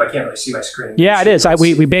should light up. I can't really see my screen. Yeah, it is.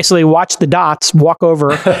 We basically watch the dots walk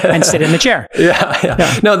over and sit in the chair.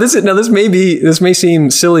 Yeah. No, this may seem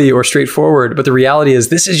silly or straightforward, but the reality is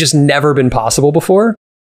this has just never been possible before.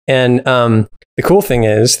 And the cool thing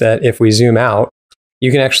is that if we zoom out, you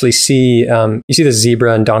can actually see you see the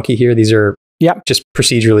zebra and donkey here. These are just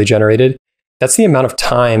procedurally generated. That's the amount of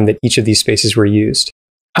time that each of these spaces were used.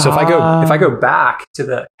 So if I go back to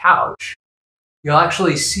the couch, you'll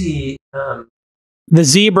actually see the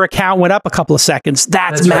zebra count went up a couple of seconds.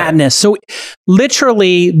 That's madness. Right. So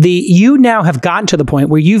literally, you now have gotten to the point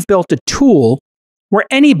where you've built a tool where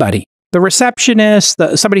anybody, the receptionist,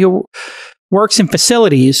 somebody who works in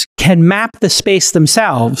facilities, can map the space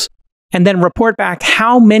themselves and then report back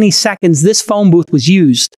how many seconds this phone booth was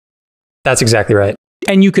used. That's exactly right.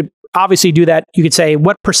 And you could obviously do that. You could say,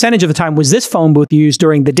 what percentage of the time was this phone booth used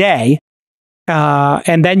during the day?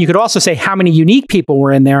 And then you could also say how many unique people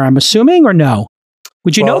were in there, I'm assuming, or no?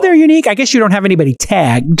 Would you know they're unique? I guess you don't have anybody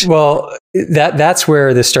tagged. Well, that's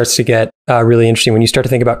where this starts to get really interesting when you start to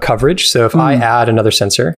think about coverage. So if I add another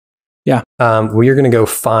sensor, we're going to go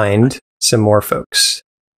find some more folks.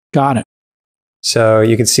 Got it. So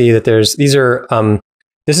you can see that this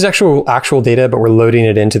is actual data, but we're loading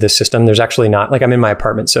it into this system. There's actually not, like I'm in my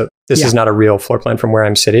apartment, so this is not a real floor plan from where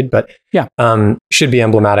I'm seated, but should be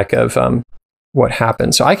emblematic of what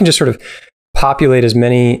happened. So I can just sort of populate as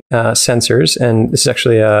many sensors, and this is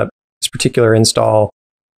actually this particular install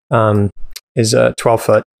is a 12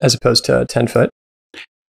 foot as opposed to a 10 foot.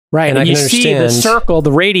 Right. And you see the circle,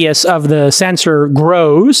 the radius of the sensor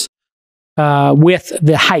grows with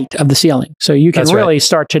the height of the ceiling. So you can really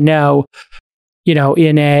start to know,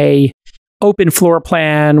 in a open floor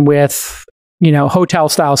plan with, hotel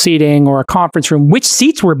style seating or a conference room, which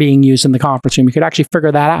seats were being used in the conference room. You could actually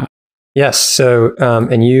figure that out. Yes. So,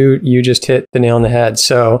 and you just hit the nail on the head.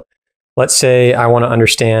 So let's say I want to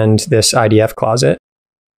understand this IDF closet.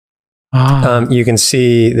 You can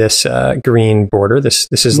see this green border. This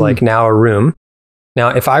is like now a room. Now,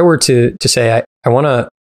 if I were to say I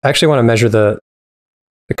actually want to measure the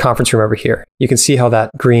conference room over here, you can see how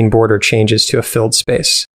that green border changes to a filled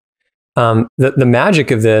space. The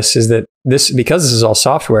magic of this is that because this is all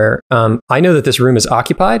software, I know that this room is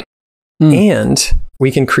occupied, and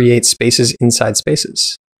we can create spaces inside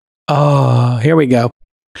spaces. Oh, here we go.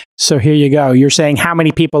 So here you go. You're saying how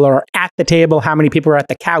many people are at the table, how many people are at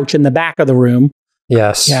the couch in the back of the room.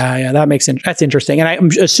 Yes. Yeah, that's interesting. And I'm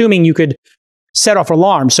assuming you could set off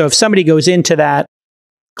alarms. So if somebody goes into that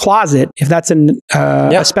closet, if that's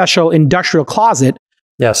a special industrial closet,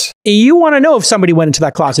 yes, you want to know if somebody went into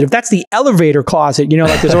that closet. If that's the elevator closet,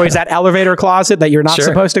 like there's always that elevator closet that you're not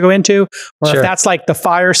supposed to go into, or if that's like the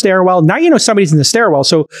fire stairwell, now somebody's in the stairwell.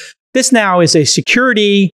 So this now is a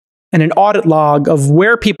security and an audit log of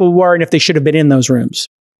where people were and if they should have been in those rooms.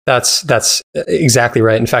 That's exactly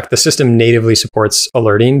right. In fact, the system natively supports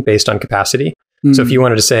alerting based on capacity. So if you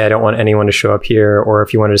wanted to say, I don't want anyone to show up here, or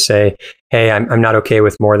if you wanted to say, hey, I'm not okay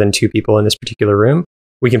with more than 2 people in this particular room,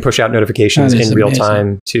 we can push out notifications in real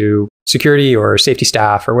time to security or safety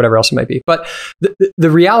staff or whatever else it might be. But the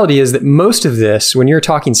reality is that most of this, when you're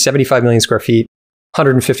talking 75 million square feet,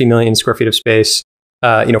 150 million square feet of space,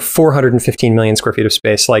 415 million square feet of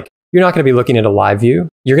space, like you're not going to be looking at a live view.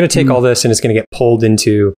 You're going to take all this and it's going to get pulled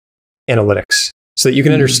into analytics so that you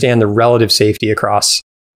can understand the relative safety across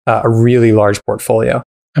a really large portfolio.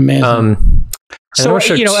 Amazing. So,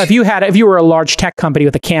 if you were a large tech company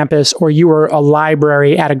with a campus, or you were a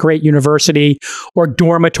library at a great university, or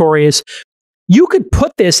dormitories, you could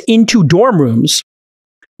put this into dorm rooms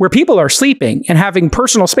where people are sleeping and having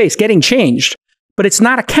personal space, getting changed, but it's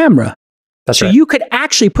not a camera. So you could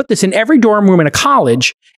actually put this in every dorm room in a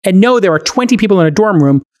college and know there are 20 people in a dorm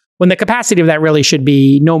room when the capacity of that really should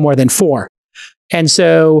be no more than 4. And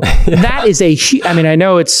so that is I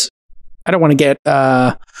know I don't want to get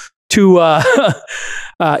too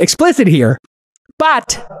explicit here,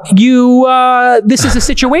 but this is a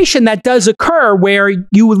situation that does occur where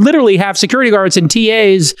you literally have security guards and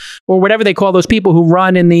TAs, or whatever they call those people who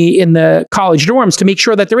run in the college dorms, to make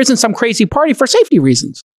sure that there isn't some crazy party for safety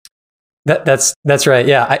reasons. That's right.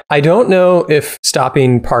 Yeah. I don't know if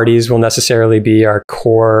stopping parties will necessarily be our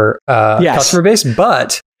core customer base,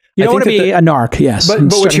 but you don't want to be a narc. Yes.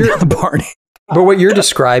 But what you're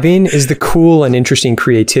describing is the cool and interesting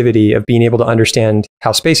creativity of being able to understand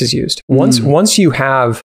how space is used. Once you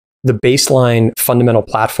have the baseline fundamental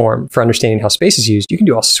platform for understanding how space is used, you can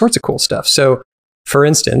do all sorts of cool stuff. So for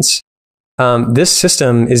instance, this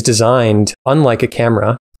system is designed, unlike a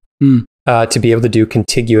camera, to be able to do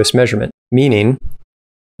contiguous measurement, meaning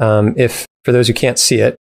if, for those who can't see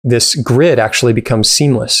it, this grid actually becomes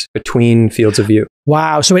seamless between fields of view.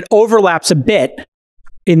 Wow. So it overlaps a bit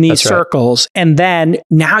in these circles. And then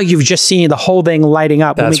now you've just seen the whole thing lighting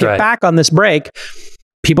up. When we get back on this break,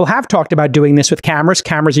 people have talked about doing this with cameras.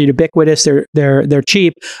 Cameras are ubiquitous. They're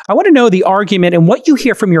cheap. I want to know the argument and what you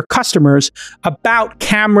hear from your customers about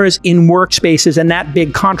cameras in workspaces and that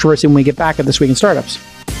big controversy when we get back at This Week in Startups.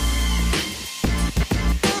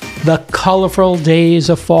 The colorful days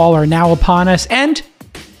of fall are now upon us, and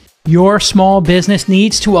your small business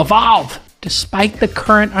needs to evolve. Despite the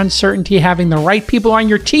current uncertainty, having the right people on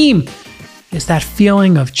your team is that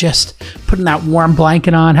feeling of just putting that warm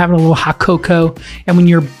blanket on, having a little hot cocoa. And when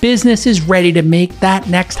your business is ready to make that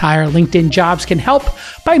next hire, LinkedIn Jobs can help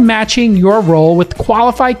by matching your role with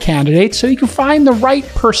qualified candidates so you can find the right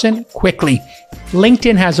person quickly.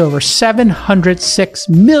 LinkedIn has over 706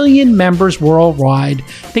 million members worldwide.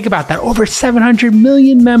 Think about that, over 700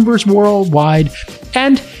 million members worldwide.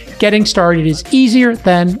 And getting started is easier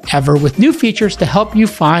than ever with new features to help you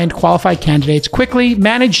find qualified candidates quickly,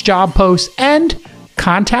 manage job posts, and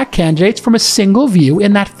contact candidates from a single view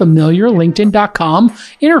in that familiar LinkedIn.com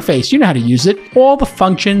interface. You know how to use it. All the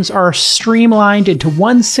functions are streamlined into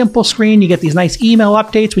one simple screen. You get these nice email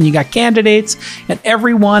updates when you got candidates, and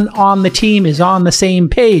everyone on the team is on the same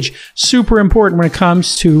page. Super important when it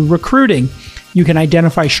comes to recruiting. You can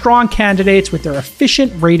identify strong candidates with their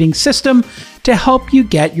efficient rating system to help you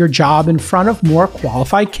get your job in front of more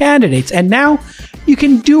qualified candidates. And now you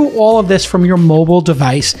can do all of this from your mobile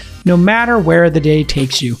device, no matter where the day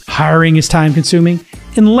takes you. Hiring is time consuming.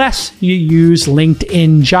 unless you use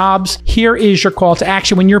LinkedIn Jobs. Here is your call to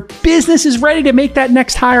action. When your business is ready to make that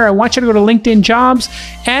next hire, I want you to go to LinkedIn Jobs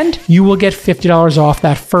and you will get $50 off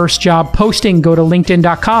that first job posting. Go to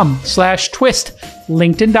linkedin.com/twist,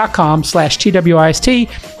 linkedin.com/TWIST,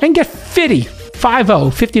 and get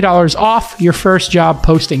 $50 off your first job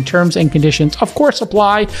posting. Terms and conditions, of course,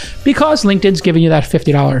 apply because LinkedIn's giving you that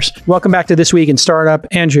 $50. Welcome back to This Week in Startup.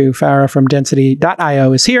 Andrew Farah from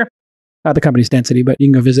Density.io is here. The company's Density, but you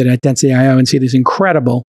can go visit at Density.io and see these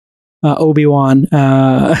incredible Obi-Wan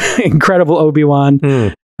demos.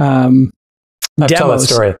 Tell that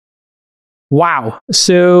story. Wow.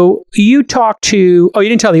 So you talked to, you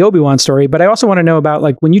didn't tell the Obi-Wan story, but I also want to know about,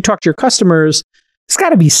 like, when you talk to your customers, there's got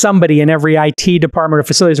to be somebody in every IT department or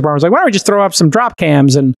facilities department who's like, why don't we just throw up some drop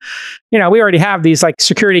cams? And, we already have these like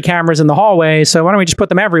security cameras in the hallway. So why don't we just put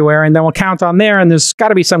them everywhere and then we'll count on there? And there's got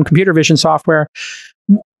to be some computer vision software.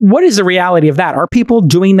 What is the reality of that? Are people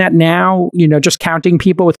doing that now? Just counting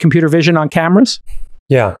people with computer vision on cameras?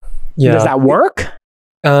 Yeah. Does that work?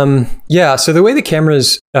 Yeah. So the way the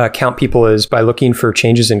cameras count people is by looking for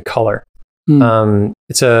changes in color.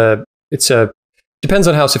 It's a depends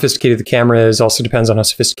on how sophisticated the camera is. Also depends on how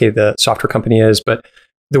sophisticated the software company is. But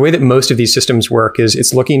the way that most of these systems work is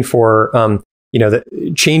it's looking for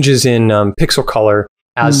the changes in pixel color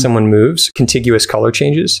as someone moves, contiguous color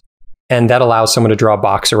changes. And that allows someone to draw a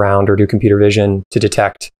box around or do computer vision to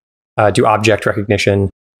detect, do object recognition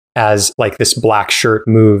as like this black shirt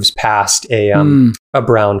moves past a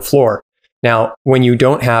brown floor. Now, when you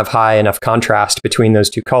don't have high enough contrast between those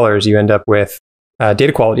two colors, you end up with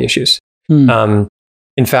data quality issues.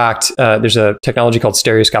 In fact, there's a technology called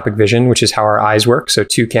stereoscopic vision, which is how our eyes work. So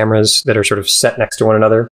two cameras that are sort of set next to one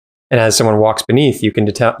another. And as someone walks beneath, you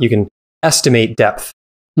can estimate depth.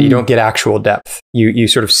 You don't get actual depth. You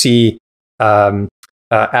sort of see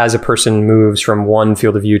as a person moves from one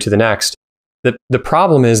field of view to the next. The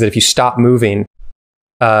problem is that if you stop moving,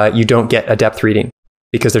 you don't get a depth reading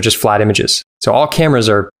because they're just flat images. So all cameras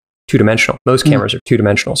are two-dimensional. Most cameras are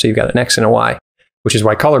two-dimensional. So you've got an X and a Y, which is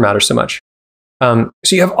why color matters so much. So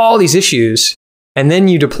you have all these issues, and then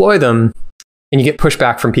you deploy them, and you get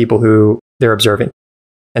pushback from people who they're observing.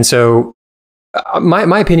 And so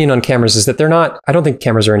my opinion on cameras is that I don't think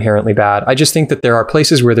cameras are inherently bad. I just think that there are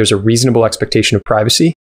places where there's a reasonable expectation of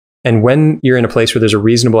privacy. And when you're in a place where there's a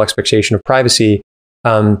reasonable expectation of privacy,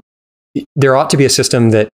 there ought to be a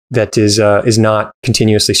system that is not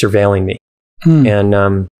continuously surveilling me.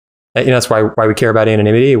 And that's why we care about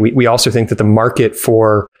anonymity. We also think that the market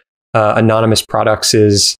for anonymous products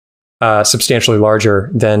is substantially larger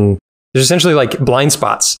than there's essentially like blind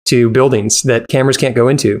spots to buildings that cameras can't go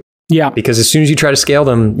into. Yeah. Because as soon as you try to scale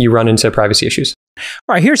them, you run into privacy issues.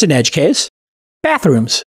 All right, here's an edge case.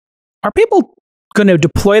 Bathrooms. Are people going to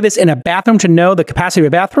deploy this in a bathroom to know the capacity of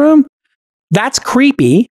a bathroom? That's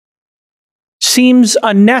creepy. Seems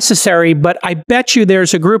unnecessary, but I bet you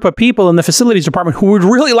there's a group of people in the facilities department who would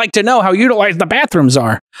really like to know how utilized the bathrooms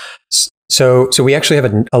are. So we actually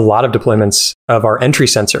have a lot of deployments of our entry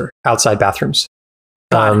sensor outside bathrings.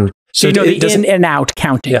 So the in and out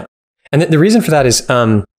counting. Yeah. And the reason for that is,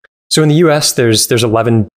 so in the US, there's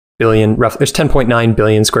 11 billion, there's 10.9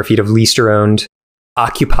 billion square feet of leased or owned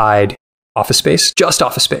occupied office space, just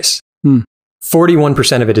office space.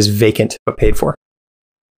 41% of it is vacant, but paid for.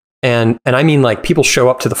 And I mean, like, people show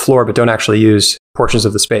up to the floor, but don't actually use portions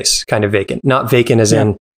of the space, kind of vacant, not vacant as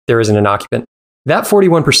in there isn't an occupant. That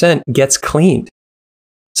 41% gets cleaned,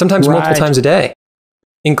 sometimes multiple times a day,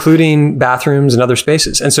 including bathrooms and other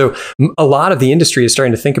spaces. And so a lot of the industry is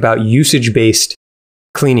starting to think about usage-based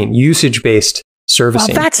cleaning, usage-based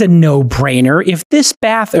servicing. Well, that's a no-brainer. If this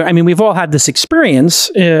we've all had this experience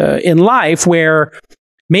in life where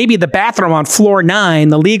maybe the bathroom on floor 9,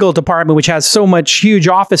 the legal department, which has so much huge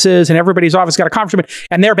offices and everybody's office got a conference room,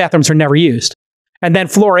 and their bathrooms are never used. And then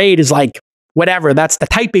floor 8 is like, whatever, that's the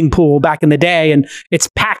typing pool back in the day, and it's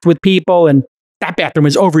packed with people, and that bathroom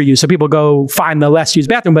is overused. So people go find the less used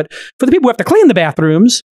bathroom. But for the people who have to clean the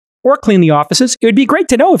bathrooms or clean the offices, it would be great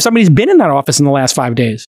to know if somebody's been in that office in the last 5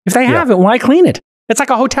 days. If they haven't, why clean it? It's like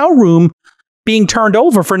a hotel room being turned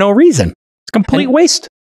over for no reason. It's complete waste.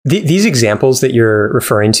 These examples that you're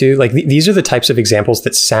referring to, like these are the types of examples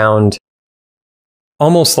that sound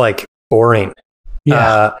almost like boring.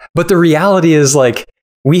 Yeah. But the reality is, like,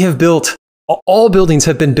 all buildings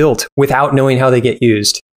have been built without knowing how they get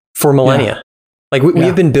used for millennia. Yeah. Like we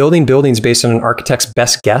have been building buildings based on an architect's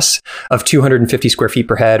best guess of 250 square feet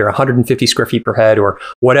per head or 150 square feet per head or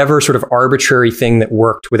whatever sort of arbitrary thing that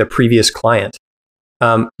worked with a previous client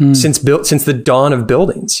since the dawn of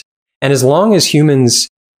buildings. And as long as humans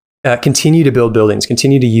continue to build buildings,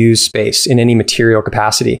 continue to use space in any material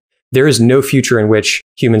capacity, there is no future in which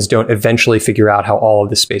humans don't eventually figure out how all of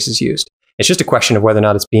this space is used. It's just a question of whether or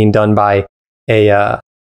not it's being done by a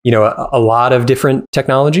lot of different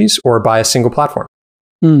technologies or by a single platform.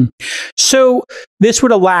 So this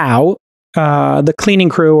would allow the cleaning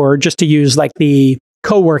crew, or just to use like the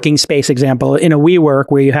co-working space example, in a WeWork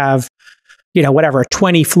where you have, whatever, a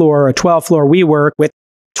 20 floor or 12 floor WeWork with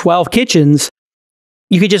 12 kitchens,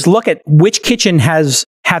 you could just look at which kitchen has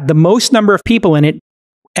had the most number of people in it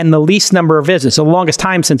and the least number of visits, the longest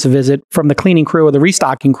time since a visit from the cleaning crew or the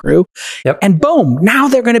restocking crew. Yep. And boom, now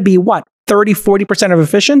they're going to be what, 30, 40% of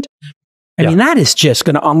efficient? I mean, that is just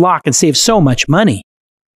going to unlock and save so much money.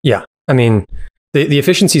 Yeah. I mean, the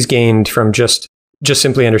efficiencies gained from just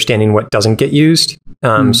simply understanding what doesn't get used,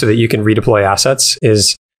 so that you can redeploy assets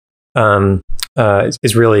is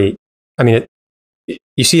really, I mean,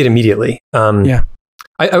 you see it immediately.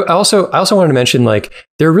 I also wanted to mention, like,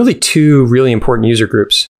 there are really two really important user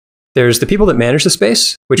groups. There's the people that manage the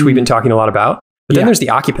space, which we've been talking a lot about, but then there's the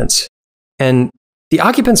occupants. And the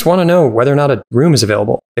occupants want to know whether or not a room is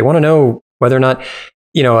available. They want to know whether or not,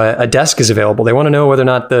 a desk is available. They want to know whether or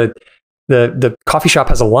not the coffee shop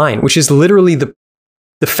has a line, which is literally the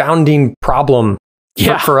founding problem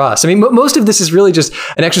for us. I mean, most of this is really just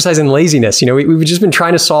an exercise in laziness. We've just been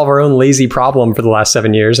trying to solve our own lazy problem for the last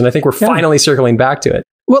 7 years. And I think we're finally circling back to it.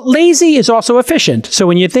 Well, lazy is also efficient. So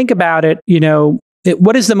when you think about it,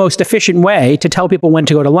 what is the most efficient way to tell people when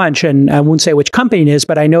to go to lunch? And I won't say which company it is,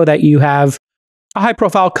 but I know that you have a high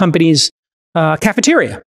profile company's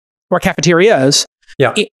cafeteria or cafeterias.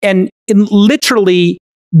 Yeah. And literally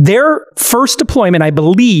their first deployment, I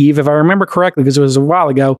believe, if I remember correctly, because it was a while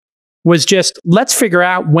ago, was just, let's figure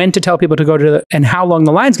out when to tell people to go to and how long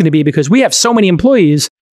the line's going to be, because we have so many employees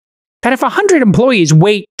that if 100 employees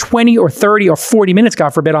wait 20 or 30 or 40 minutes, God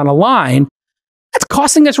forbid, on a line, that's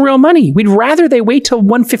costing us real money. We'd rather they wait till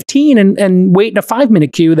 1:15 and wait in a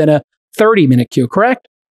 5-minute queue than a 30-minute queue, correct?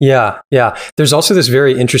 Yeah. There's also this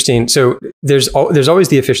very interesting, so there's always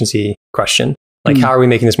the efficiency question. Like, how are we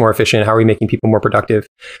making this more efficient? How are we making people more productive?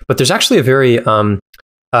 But there's actually a very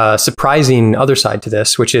surprising other side to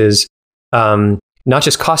this, which is not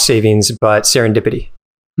just cost savings, but serendipity.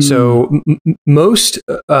 So most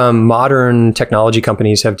modern technology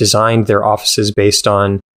companies have designed their offices based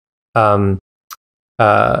on a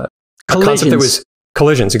concept that was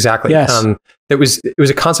collisions. Exactly. Yes. It was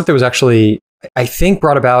a concept that was actually, I think,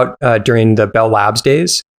 brought about during the Bell Labs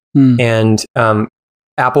days, and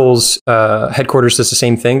Apple's headquarters does the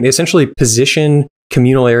same thing. They essentially position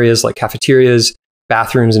communal areas like cafeterias,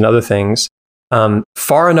 bathrooms, and other things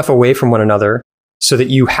far enough away from one another so that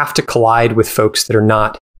you have to collide with folks that are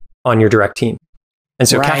not on your direct team. And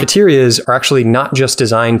so cafeterias are actually not just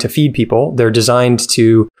designed to feed people, they're designed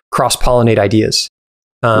to cross-pollinate ideas.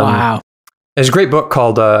 Wow. There's a great book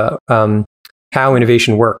called How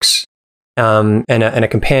Innovation Works, and a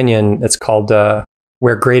companion that's called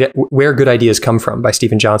Where Good Ideas Come From by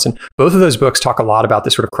Stephen Johnson. Both of those books talk a lot about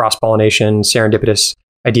this sort of cross-pollination, serendipitous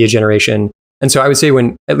idea generation. And so I would say,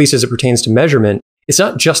 when, at least as it pertains to measurement, it's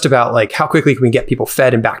not just about like how quickly can we get people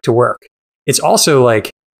fed and back to work. It's also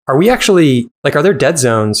like, are there dead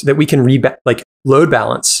zones that we can load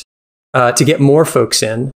balance to get more folks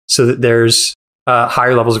in so that there's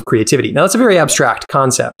higher levels of creativity? Now, that's a very abstract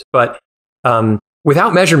concept, but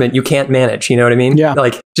without measurement, you can't manage. You know what I mean? Yeah.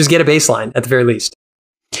 Like, just get a baseline at the very least.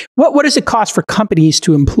 What does it cost for companies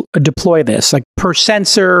to deploy this, like per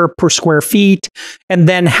sensor, per square feet? And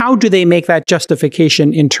then how do they make that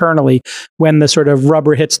justification internally when the sort of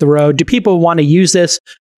rubber hits the road? Do people want to use this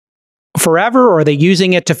forever, or are they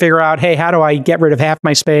using it to figure out, hey, how do I get rid of half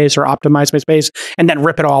my space or optimize my space and then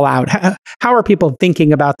rip it all out? How are people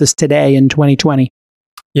thinking about this today in 2020?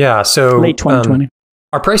 Yeah, so late 2020.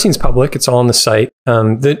 Our pricing is public. It's all on the site.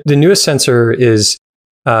 The newest sensor is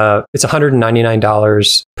it's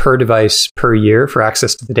 $199 per device per year for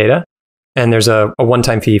access to the data, and there's a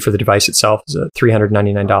one-time fee for the device itself. Is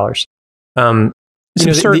 $399. It's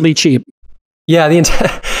absurdly cheap. Yeah, the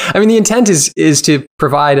intent is to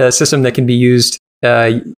provide a system that can be used,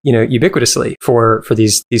 ubiquitously for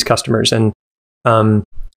these customers. And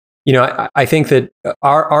I think that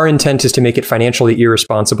our intent is to make it financially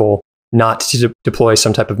irresponsible not to deploy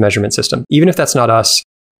some type of measurement system, even if that's not us.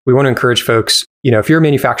 We want to encourage folks. If you're a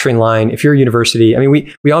manufacturing line, if you're a university, I mean,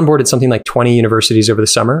 we onboarded something like 20 universities over the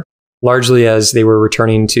summer, largely as students were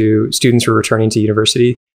returning to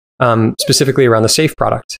university, specifically around the SAFE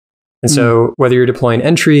product. And so whether you're deploying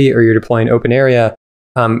entry or you're deploying open area,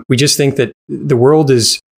 we just think that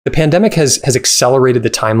the pandemic has accelerated the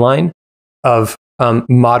timeline of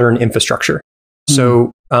modern infrastructure.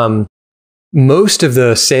 So most of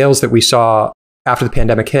the sales that we saw after the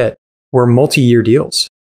pandemic hit were multi-year deals.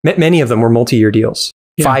 Many of them were multi-year deals,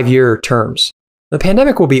 5-year terms. The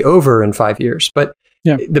pandemic will be over in 5 years, but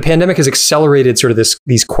the pandemic has accelerated sort of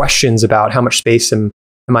these questions about how much space am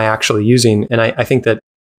I actually using. And I think that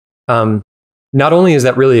not only is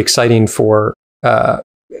that really exciting for,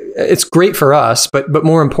 it's great for us, but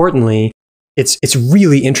more importantly, it's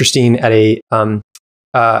really interesting at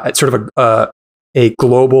at sort of a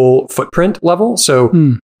global footprint level.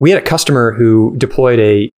 So we had a customer who deployed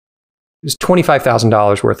it was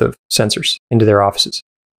 $25,000 worth of sensors into their offices.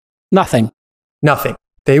 Nothing.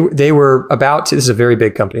 They were about to, this is a very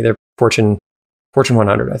big company. They're Fortune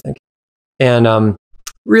 100, I think. And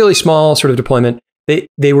really small sort of deployment.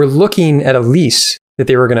 They were looking at a lease that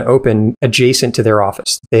they were going to open adjacent to their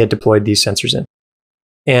office. They had deployed these sensors in.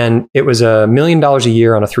 And it was $1 million a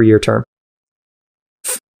year on a 3-year term.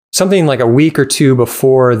 Something like a week or two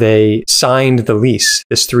before they signed the lease,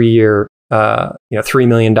 this 3-year, $3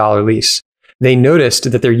 million lease, they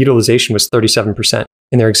noticed that their utilization was 37%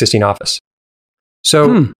 in their existing office.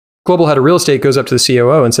 So global head of real estate goes up to the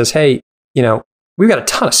COO and says, hey, we've got a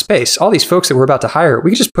ton of space. All these folks that we're about to hire,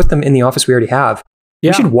 we could just put them in the office we already have.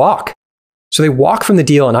 We should walk. So they walk from the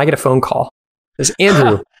deal and I get a phone call. It says,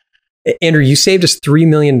 Andrew, you saved us $3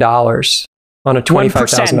 million on a $25,000.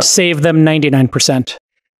 1% save them 99%.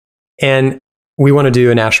 And we want to do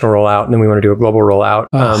a national rollout and then we want to do a global rollout.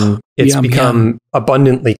 It's become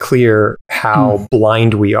abundantly clear how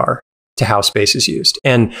blind we are to how space is used.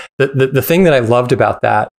 And the thing that I loved about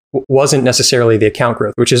that wasn't necessarily the account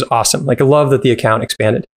growth, which is awesome. Like I love that the account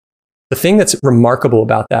expanded. The thing that's remarkable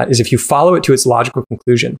about that is if you follow it to its logical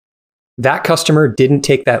conclusion, that customer didn't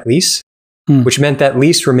take that lease, which meant that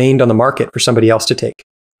lease remained on the market for somebody else to take.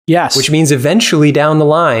 Yes. Which means eventually down the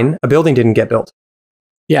line, a building didn't get built.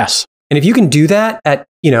 Yes. And if you can do that at,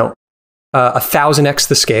 1,000x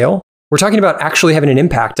the scale, we're talking about actually having an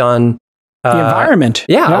impact on the environment.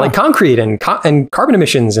 Yeah, like concrete and carbon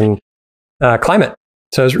emissions and climate.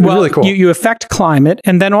 So it's really cool. You affect climate.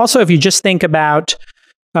 And then also if you just think about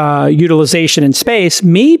utilization in space,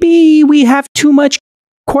 maybe we have too much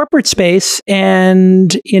corporate space,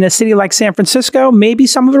 and in a city like San Francisco, maybe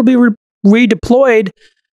some of it will be redeployed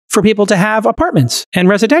for people to have apartments and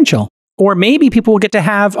residential. Or maybe people will get to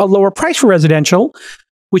have a lower price for residential,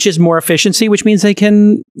 which is more efficiency, which means they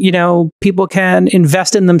can, people can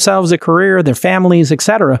invest in themselves, a career, their families,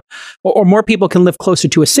 etc. Or more people can live closer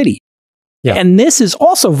to a city. Yeah. And this is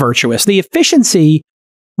also virtuous. The efficiency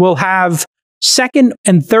will have second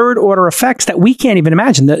and third order effects that we can't even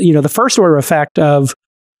imagine. The first order effect of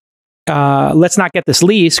let's not get this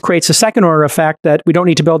lease creates a second order effect that we don't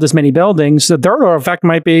need to build as many buildings. The third order effect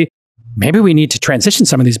might be maybe we need to transition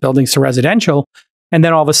some of these buildings to residential. And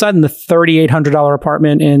then all of a sudden, the $3,800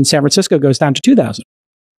 apartment in San Francisco goes down to $2,000.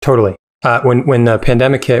 Totally. When the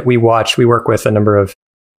pandemic hit, we work with a number of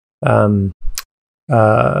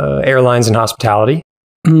airlines and hospitality.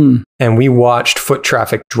 And we watched foot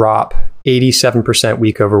traffic drop 87%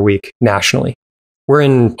 week over week nationally. We're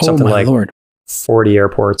in something like 40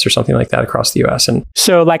 airports or something like that across the US. And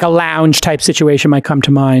so like a lounge type situation might come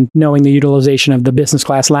to mind, knowing the utilization of the business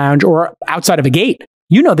class lounge or outside of a gate.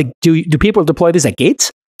 Do people deploy this at gates?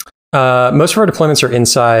 Most of our deployments are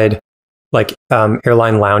inside like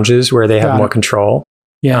airline lounges where they have more control.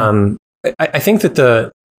 Yeah. I think that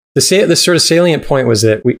the sort of salient point was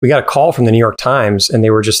that we got a call from the New York Times and they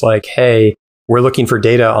were just like, hey, we're looking for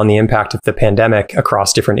data on the impact of the pandemic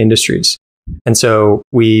across different industries. And so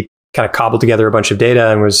we kind of cobbled together a bunch of data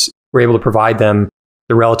and were able to provide them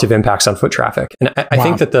the relative impacts on foot traffic. And I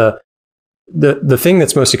think that the thing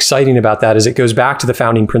that's most exciting about that is it goes back to the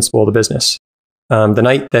founding principle of the business. The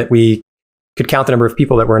night that we could count the number of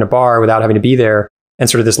people that were in a bar without having to be there, and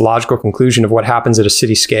sort of this logical conclusion of what happens at a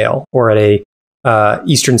city scale or at a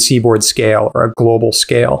Eastern Seaboard scale or a global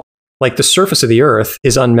scale. Like the surface of the earth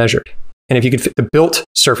is unmeasured. And if you could, the built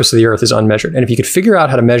surface of the earth is unmeasured. And if you could figure out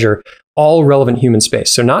how to measure all relevant human space,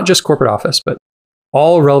 so not just corporate office, but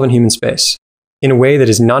all relevant human space in a way that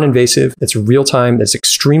is non-invasive, that's real time, that's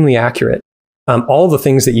extremely accurate, all the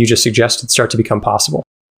things that you just suggested start to become possible.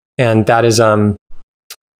 And that is, that's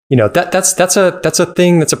a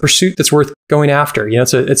thing, that's a pursuit that's worth going after.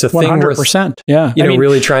 It's a 100%, thing worth,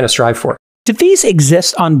 really trying to strive for. Do these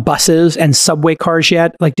exist on buses and subway cars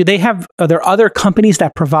yet? Like, are there other companies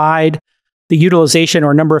that provide the utilization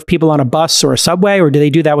or number of people on a bus or a subway, or do they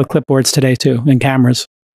do that with clipboards today too and cameras?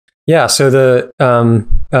 Yeah, so the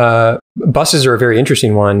buses are a very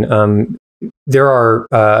interesting one. There are,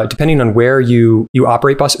 depending on where you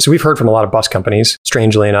operate buses, so we've heard from a lot of bus companies,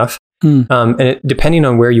 strangely enough, and depending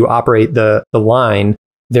on where you operate the line,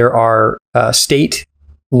 there are state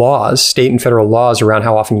and federal laws around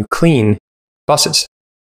how often you clean buses.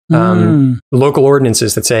 Local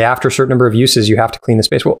ordinances that say after a certain number of uses, you have to clean the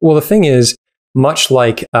space. Well, the thing is, much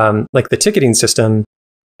like the ticketing system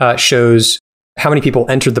shows how many people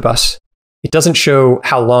entered the bus, it doesn't show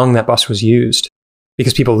how long that bus was used,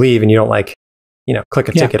 because people leave and you don't click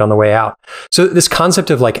a ticket on the way out. So this concept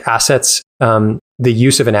of like assets, the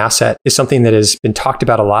use of an asset is something that has been talked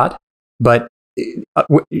about a lot, but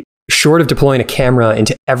short of deploying a camera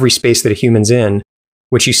into every space that a human's in,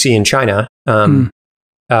 which you see in China,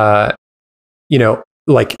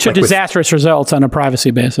 disastrous results on a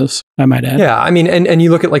privacy basis, I might add. Yeah, I mean, and you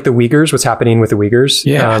look at like the Uyghurs, what's happening with the Uyghurs.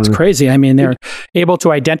 Yeah, it's crazy. I mean, they're able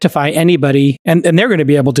to identify anybody, and they're going to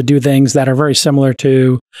be able to do things that are very similar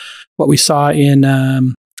to what we saw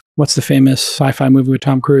in, what's the famous sci-fi movie with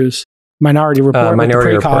Tom Cruise? Minority Report.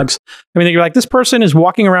 Minority Report. I mean, you're like, this person is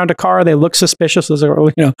walking around a car, they look suspicious, let's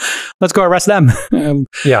go arrest them.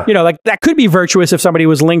 Like that could be virtuous if somebody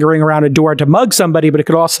was lingering around a door to mug somebody, but it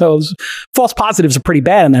could also, false positives are pretty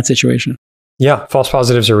bad in that situation. Yeah, false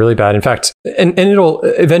positives are really bad. In fact, and it'll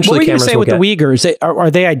eventually. What were you say with the Uyghurs?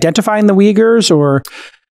 Are they identifying the Uyghurs, or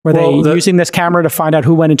were they using this camera to find out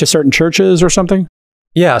who went into certain churches or something?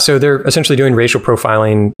 Yeah, so they're essentially doing racial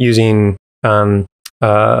profiling using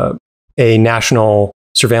a national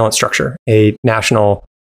surveillance structure, a national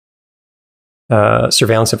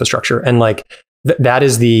surveillance infrastructure. And like that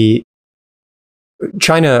is the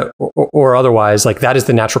China or otherwise, like that is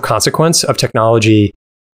the natural consequence of technology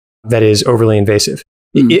that is overly invasive.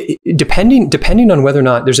 Depending on whether or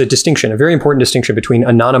not there's a distinction, a very important distinction between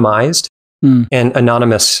anonymized and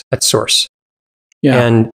anonymous at source. Yeah.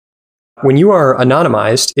 And when you are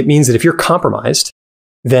anonymized, it means that if you're compromised,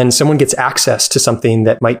 then someone gets access to something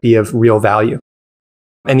that might be of real value.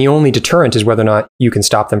 And the only deterrent is whether or not you can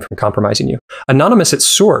stop them from compromising you. Anonymous at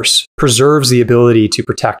source preserves the ability to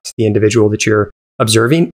protect the individual that you're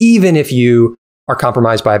observing, even if you are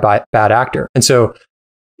compromised by a bad actor. And so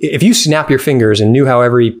if you snap your fingers and knew how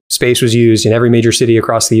every space was used in every major city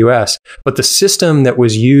across the US, but the system that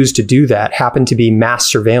was used to do that happened to be mass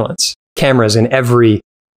surveillance, cameras in every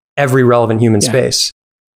relevant human space,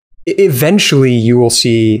 eventually you will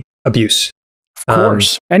see abuse. Of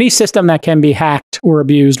course. Any system that can be hacked or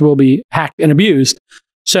abused will be hacked and abused.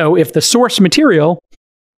 So if the source material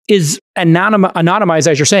is anonymized,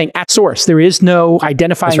 as you're saying, at source, there is no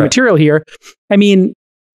identifying material here. I mean,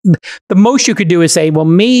 the most you could do is say, well,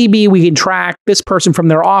 maybe we can track this person from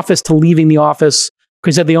their office to leaving the office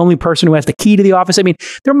because they're the only person who has the key to the office. I mean,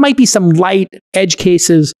 there might be some light edge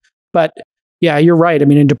cases, but yeah, you're right. I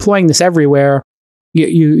mean, in deploying this everywhere,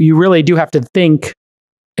 you really do have to think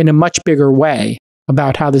in a much bigger way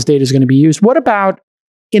about how this data is going to be used. What about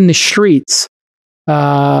in the streets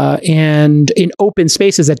and in open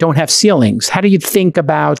spaces that don't have ceilings? How do you think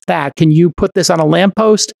about that? Can you put this on a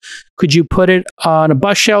lamppost? Could you put it on a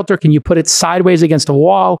bus shelter? Can you put it sideways against a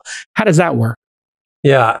wall? How does that work?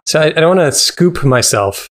 Yeah, so I don't want to scoop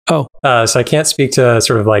myself. So I can't speak to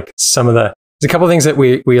sort of like some of the... There's a couple of things that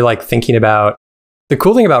we like thinking about. The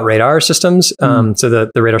cool thing about radar systems, so the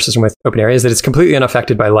radar system with open area, is that it's completely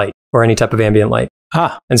unaffected by light or any type of ambient light.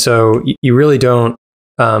 And so you really don't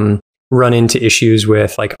run into issues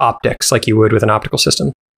with like optics like you would with an optical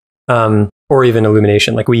system, or even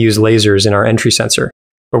illumination. Like we use lasers in our entry sensor,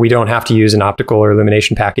 but we don't have to use an optical or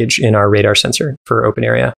illumination package in our radar sensor for open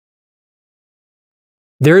area.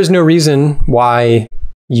 There is no reason why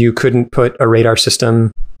you couldn't put a radar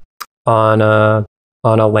system on a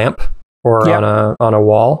lamp or on a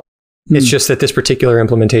wall. It's just that this particular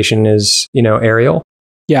implementation is, aerial.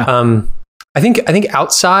 Yeah. I think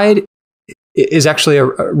outside is actually a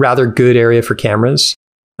rather good area for cameras.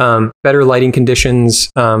 Better lighting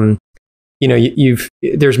conditions. There's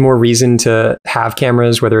more reason to have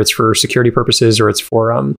cameras, whether it's for security purposes or it's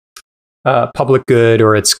for public good,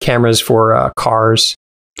 or it's cameras for cars.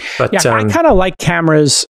 But I kind of like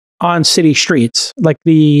cameras on city streets, like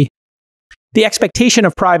the expectation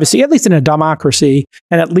of privacy, at least in a democracy,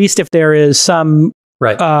 and at least if there is some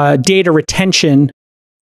data retention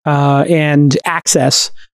and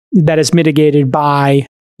access that is mitigated by,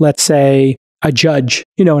 let's say, a judge,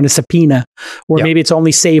 in a subpoena, or maybe it's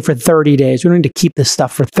only saved for 30 days. We don't need to keep this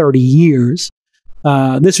stuff for 30 years.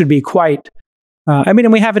 This would be quite,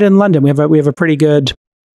 and we have it in London. We have a pretty good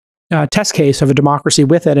test case of a democracy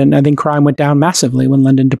with it. And I think crime went down massively when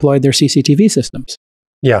London deployed their CCTV systems.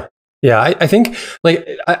 Yeah. Yeah, I think,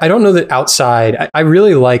 I don't know that outside, I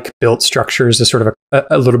really like built structures as sort of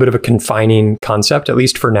a little bit of a confining concept, at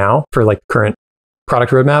least for now, for like current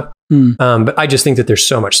product roadmap. But I just think that there's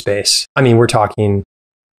so much space. I mean, we're talking,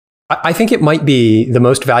 I think it might be the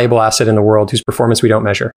most valuable asset in the world whose performance we don't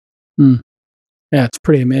measure. Yeah, it's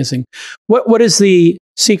pretty amazing. What is the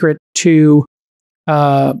secret to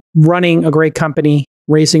running a great company,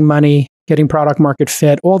 raising money, getting product market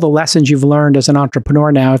fit, all the lessons you've learned as an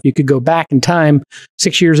entrepreneur now? If you could go back in time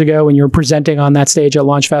 6 years ago when you were presenting on that stage at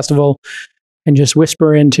Launch Festival and just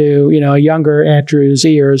whisper into, a younger Andrew's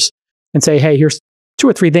ears and say, hey, here's 2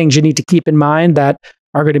 or 3 things you need to keep in mind that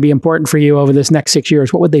are going to be important for you over this next 6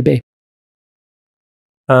 years, what would they be?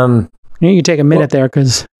 You can take a minute there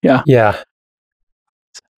because, Yeah.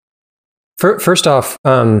 First off,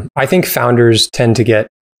 I think founders tend to get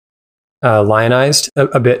lionized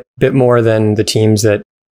a bit more than the teams that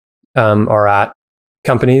are at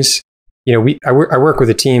companies. I work with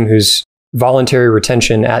a team whose voluntary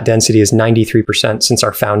retention at density is 93% since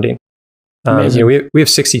our founding. We have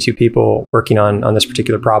 62 people working on this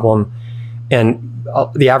particular problem, and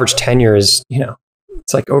the average tenure is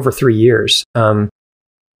it's like over 3 years.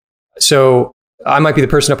 So I might be the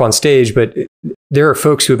person up on stage, but there are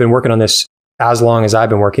folks who have been working on this as long as I've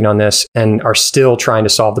been working on this and are still trying to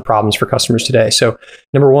solve the problems for customers today. So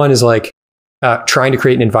number one is trying to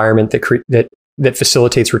create an environment that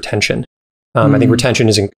facilitates retention. I think retention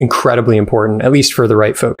is incredibly important, at least for the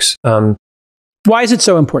right folks. Why is it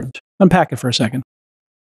so important? Unpack it for a second.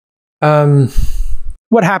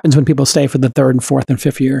 What happens when people stay for the 3rd and 4th and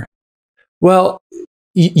 5th year? Well,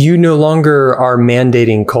 you no longer are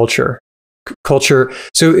mandating culture.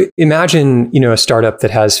 So imagine, a startup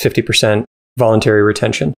that has 50% voluntary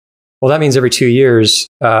retention. Well, that means every 2 years,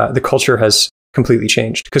 the culture has completely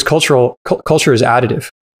changed because culture is additive.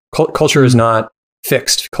 Culture is not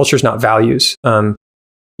fixed. Culture is not values. And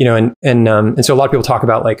so a lot of people talk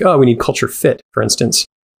about we need culture fit, for instance.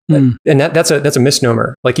 And that's a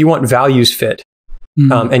misnomer. You want values fit,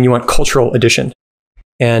 and you want cultural addition.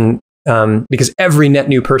 And because every net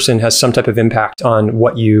new person has some type of impact on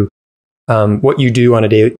what you do on a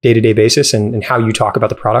day-to-day basis and how you talk about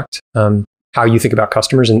the product, how you think about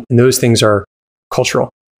customers, and those things are cultural.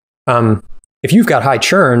 If you've got high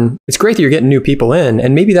churn, it's great that you're getting new people in,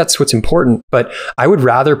 and maybe that's what's important, but I would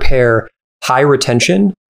rather pair high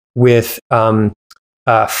retention with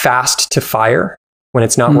fast to fire when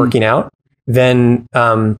it's not working out than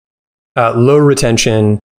low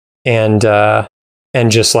retention and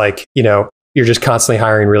just you're just constantly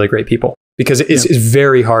hiring really great people, because it's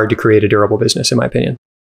very hard to create a durable business, in my opinion.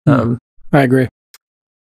 I agree.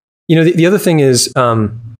 The other thing is,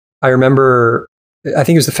 I remember, I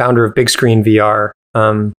think it was the founder of Big Screen VR.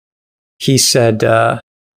 He said,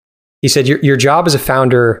 your job as a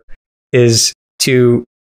founder is to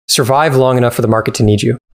survive long enough for the market to need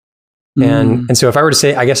you. And so if I were to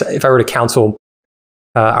say, I guess if I were to counsel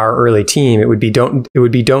our early team, it would be don't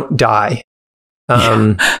die.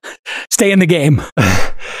 Stay in the game.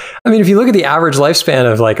 I mean, if you look at the average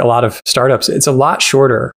lifespan of a lot of startups, it's a lot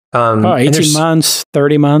shorter. 18 months,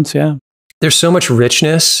 30 months. Yeah. There's so much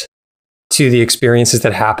richness to the experiences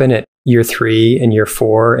that happen at year 3 and year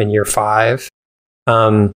 4 and year 5.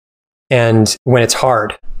 And when it's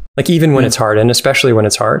hard, even when it's hard, and especially when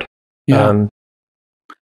it's hard. Yeah.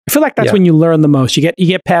 I feel like that's when you learn the most. You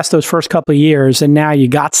get past those first couple of years, and now you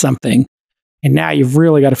got something. And now you've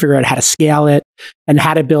really got to figure out how to scale it and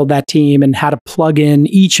how to build that team and how to plug in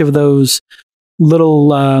each of those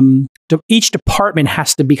little, each department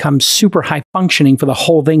has to become super high functioning for the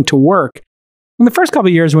whole thing to work. In the first couple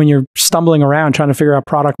of years when you're stumbling around trying to figure out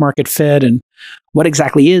product market fit and what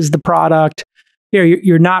exactly is the product,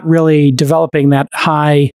 you're not really developing that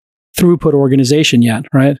high throughput organization yet,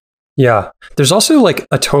 right? Yeah. There's also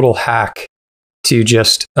a total hack to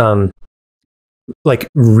just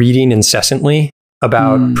reading incessantly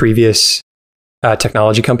about previous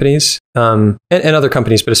technology companies and other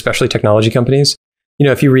companies, but especially technology companies.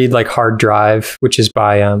 If you read Hard Drive, which was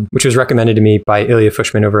recommended to me by Ilya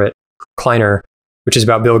Fushman over at Kleiner, which is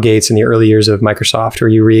about Bill Gates in the early years of Microsoft, or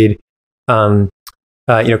you read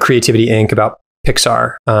Creativity Inc. about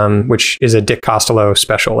Pixar, which is a Dick Costolo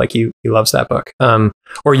special. He loves that book.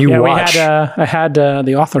 Or you watch. I had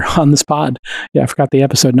the author on this pod. Yeah, I forgot the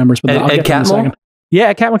episode numbers, but I'll get them in a second. Yeah,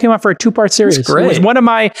 Ed Catmull came out for a 2-part series. That's great. It was one of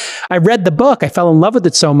I read the book. I fell in love with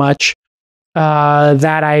it so much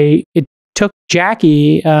that it took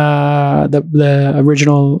Jackie, the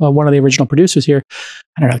original, one of the original producers here,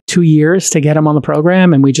 2 years to get him on the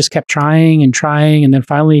program. And we just kept trying. And then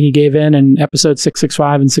finally he gave in episode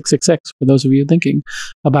 665 and 666, for those of you thinking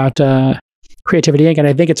about Creativity Inc. And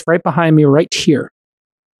I think it's right behind me right here.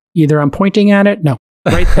 Either I'm pointing at it. No,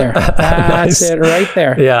 right there. That's it right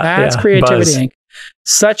there. Yeah, that's Creativity Inc.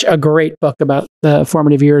 Such a great book about the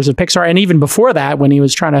formative years of Pixar. And even before that, when he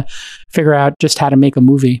was trying to figure out just how to make a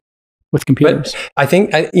movie. with computers. But I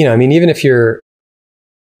think, I mean, even if you're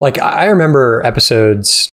like, I remember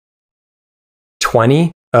episodes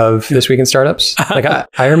 20 of This Week in Startups. Like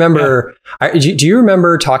I remember, do you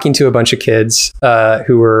remember talking to a bunch of kids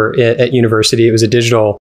who were at university? It was a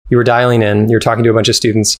digital, you were dialing in, you were talking to a bunch of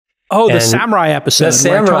students. Oh, the samurai episode. The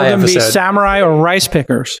samurai episode. Be samurai or rice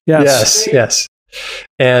pickers. Yes.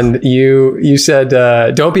 And you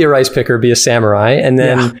said, don't be a rice picker, be a samurai. And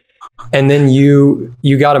then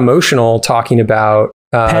you got emotional talking about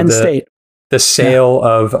Penn State. The sale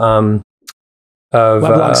of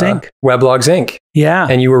Weblogs Inc. Weblogs Inc. Yeah.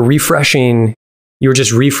 And you were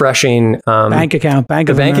just refreshing bank account, bank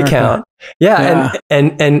account. Yeah.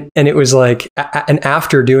 And it was like, and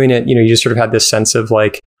after doing it, you just sort of had this sense of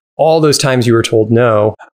like all those times you were told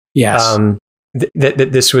no. Yes.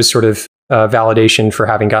 That this was sort of validation for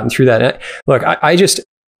having gotten through that. And look,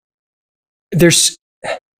 there's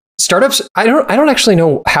startups. I don't actually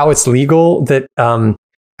know how it's legal that,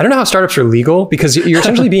 I don't know how startups are legal because you're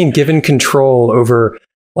essentially being given control over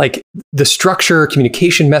like the structure,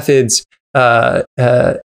 communication methods,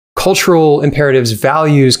 cultural imperatives,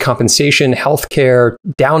 values, compensation, healthcare,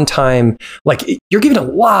 downtime. Like you're given a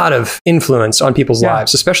lot of influence on people's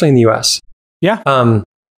lives, especially in the US. Yeah. And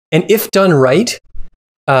if done right,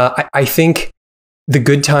 I think the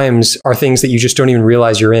good times are things that you just don't even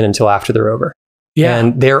realize you're in until after they're over. Yeah.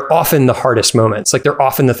 And they're often the hardest moments. Like they're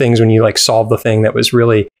often the things when you like solve the thing that was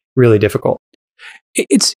really, really difficult.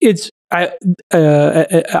 It's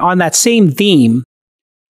on that same theme,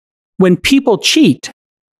 when people cheat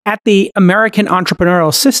at the American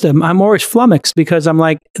entrepreneurial system, I'm always flummoxed because I'm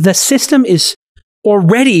like, the system is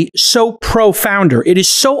already so pro-founder. It is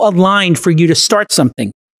so aligned for you to start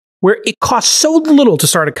something where it costs so little to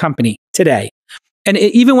start a company today. And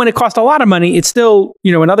even when it costs a lot of money, it's still,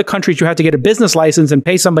 in other countries, you have to get a business license and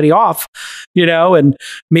pay somebody off, and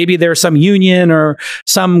maybe there's some union or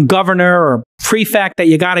some governor or prefect that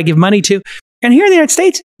you got to give money to. And here in the United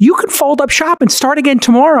States, you can fold up shop and start again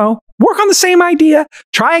tomorrow, work on the same idea,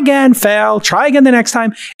 try again, fail, try again the next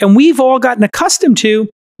time. And we've all gotten accustomed to,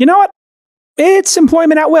 you know what? It's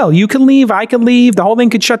employment at will. You can leave, I can leave, the whole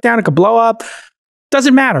thing could shut down, it could blow up.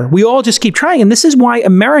 Doesn't matter. We all just keep trying. And this is why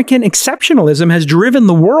American exceptionalism has driven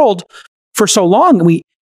the world for so long.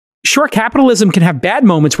 Sure, capitalism can have bad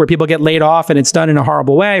moments where people get laid off and it's done in a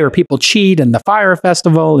horrible way, or people cheat, and the Fire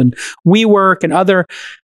Festival and WeWork and other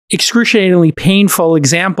excruciatingly painful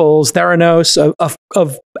examples, Theranos,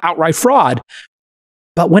 of outright fraud.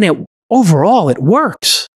 But when overall it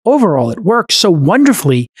works so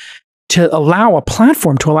wonderfully to allow a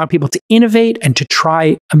platform to allow people to innovate and to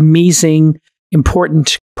try amazing,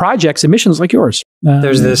 important projects and missions like yours.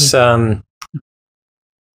 There's this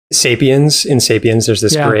Sapiens. In Sapiens, there's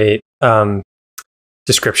this great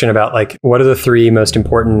description about like, what are the three most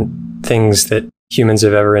important things that humans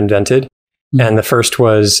have ever invented? Mm. And the first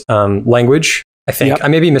was language, I think. Yep. I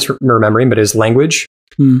may be misremembering, but it is language.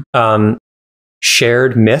 Mm.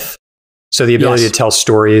 Shared myth. So the ability to tell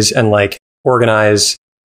stories and like organize.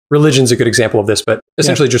 Religion's a good example of this, but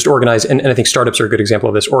essentially just organize. And I think startups are a good example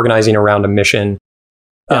of this, organizing around a mission.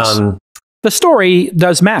 Yes. The story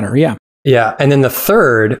does matter. Yeah. Yeah. And then the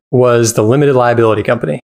third was the limited liability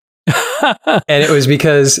company. And it was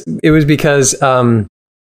because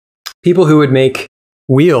people who would make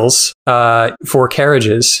wheels for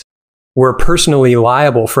carriages were personally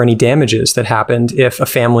liable for any damages that happened if a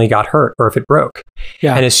family got hurt or if it broke.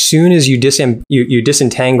 Yeah. And as soon as you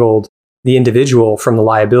disentangled the individual from the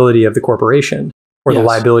liability of the corporation or the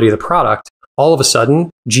liability of the product, all of a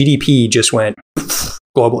sudden GDP just went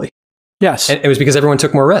globally. Yes. And it was because everyone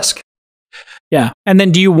took more risk. Yeah. And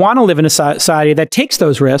then do you want to live in a society that takes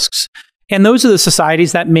those risks? And those are the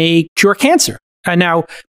societies that may cure cancer. And now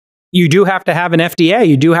you do have to have an FDA.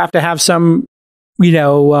 You do have to have some,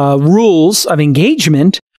 rules of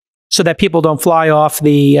engagement so that people don't fly off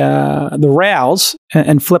the rails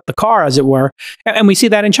and flip the car, as it were. And we see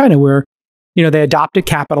that in China, where they adopted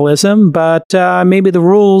capitalism, but maybe the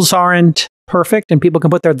rules aren't perfect, and people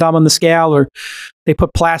can put their thumb on the scale, or they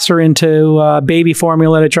put plaster into baby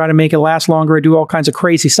formula to try to make it last longer, or do all kinds of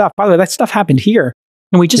crazy stuff. By the way, that stuff happened here,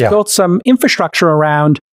 and we just built some infrastructure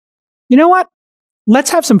around. You know what?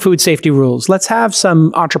 Let's have some food safety rules. Let's have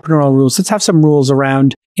some entrepreneurial rules. Let's have some rules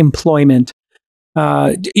around employment.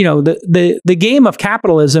 The game of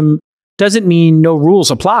capitalism doesn't mean no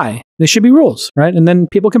rules apply. There should be rules, right? And then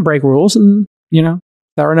people can break rules, and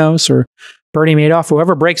Theranos or Bernie Madoff,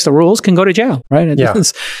 whoever breaks the rules, can go to jail, right?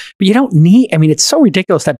 But you don't need. It's so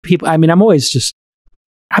ridiculous that people. I'm always just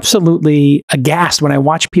absolutely aghast when I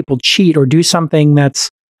watch people cheat or do something that's,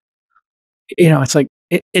 it's like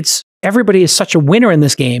it's everybody is such a winner in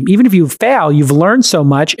this game. Even if you fail, you've learned so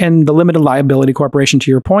much. And the limited liability corporation,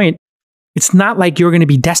 to your point, it's not like you're going to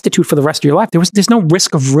be destitute for the rest of your life. There's no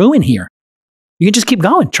risk of ruin here. You can just keep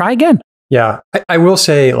going. Try again. Yeah, I will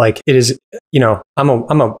say, like, it is. I'm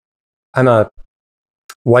a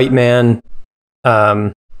white man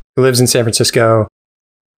who lives in San Francisco,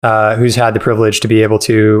 who's had the privilege to be able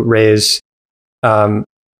to raise a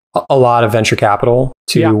lot of venture capital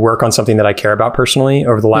to work on something that I care about personally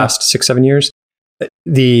over the last 6-7 years.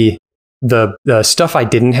 The stuff I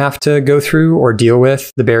didn't have to go through or deal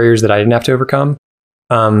with, the barriers that I didn't have to overcome.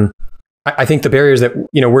 I think the barriers that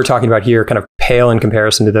we're talking about here kind of pale in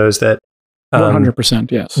comparison to those that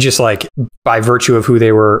 100%, yes. Just like by virtue of who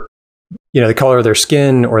they were, the color of their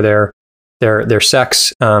skin or their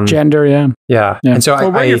sex, gender, yeah. And so,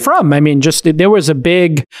 where you're from, I mean, just there was a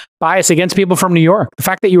big bias against people from New York. The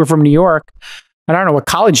fact that you were from New York, I don't know what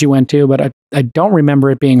college you went to, but I don't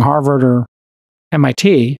remember it being Harvard or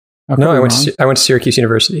MIT. No, I went to Syracuse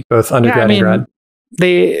University, both undergrad and grad.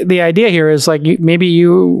 The idea here is like maybe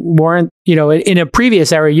you weren't, in a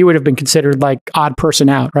previous era, you would have been considered like odd person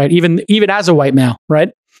out, right? Even as a white male, right?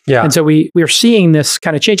 Yeah. And so we're seeing this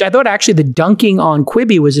kind of change. I thought actually the dunking on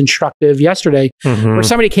Quibi was instructive yesterday, where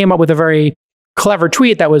somebody came up with a very clever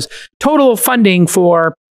tweet that was total funding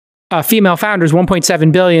for female founders,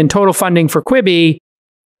 1.7 billion, total funding for Quibi.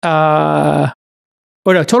 Total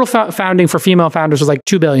funding for female founders was like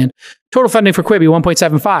 2 billion. Total funding for Quibi,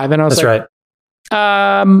 1.75. And I was That's right.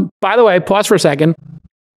 By the way, pause for a second.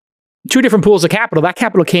 2 different pools of capital. That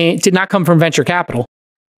capital did not come from venture capital.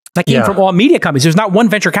 That came from all media companies. There's not one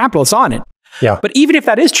venture capitalist on it. Yeah. But even if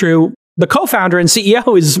that is true, the co-founder and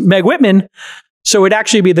CEO is Meg Whitman. So it'd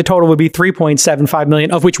actually be the total would be 3.75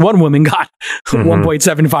 million, of which one woman got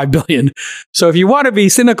 1.75 billion. So if you want to be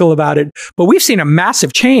cynical about it, but we've seen a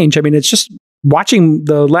massive change. I mean, it's just watching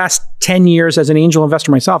the last 10 years as an angel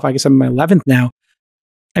investor myself. I guess I'm in my 11th now.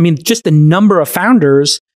 I mean, just the number of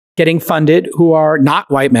founders getting funded who are not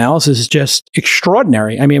white males is just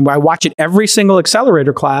extraordinary. I mean, I watch it every single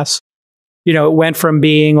accelerator class. It went from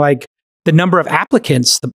being like the number of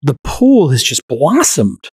applicants, the pool has just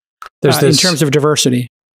blossomed in terms of diversity.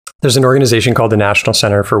 There's an organization called the National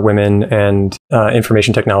Center for Women and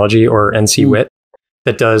Information Technology, or NCWIT,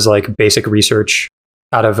 that does like basic research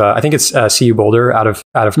out of, I think it's CU Boulder out of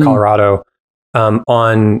Colorado,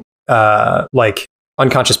 on like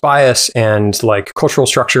unconscious bias and like cultural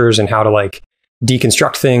structures and how to like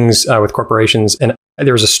deconstruct things with corporations. And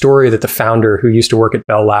there was a story that the founder who used to work at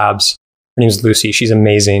Bell Labs, her name is Lucy, she's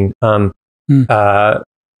amazing,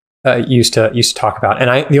 used to talk about.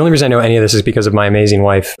 And the only reason I know any of this is because of my amazing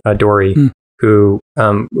wife, Dory, who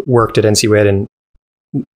worked at NCWIT and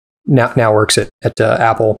now works at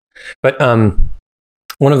Apple. But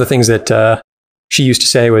one of the things that she used to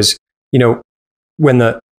say was, when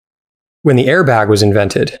the airbag was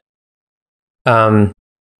invented,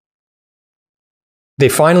 they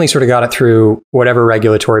finally sort of got it through whatever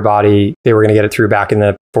regulatory body they were going to get it through back in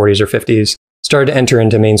the 40s or 50s, started to enter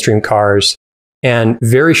into mainstream cars. And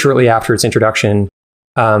very shortly after its introduction,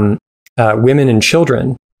 women and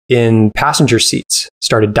children in passenger seats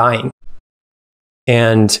started dying.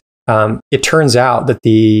 And it turns out that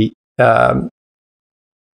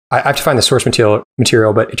I have to find the source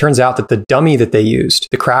material, but it turns out that the dummy that they used,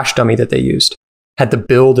 the crash dummy that they used, had the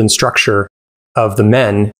build and structure of the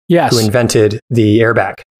men who invented the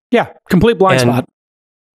airbag. Yeah, complete blind spot.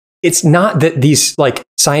 It's not that these like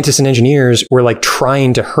scientists and engineers were like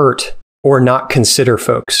trying to hurt or not consider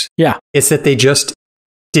folks. Yeah. It's that they just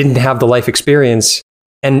didn't have the life experience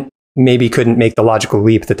and maybe couldn't make the logical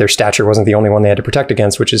leap that their stature wasn't the only one they had to protect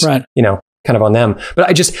against, which is, kind of on them. But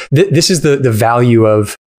I just, this is the value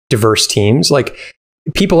of diverse teams. Like,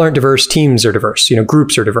 people aren't diverse, teams are diverse,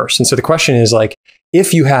 groups are diverse. And so the question is like,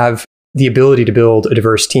 if you have the ability to build a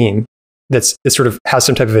diverse team that sort of has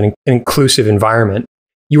some type of an inclusive environment,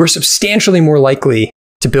 you are substantially more likely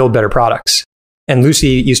to build better products. And Lucy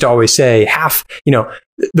used to always say,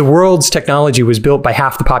 the world's technology was built by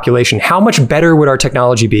half the population. How much better would our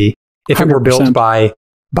technology be if 100%. It were built by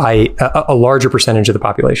a larger percentage of the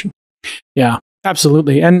population? Yeah.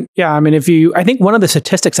 Absolutely. And I mean, I think one of the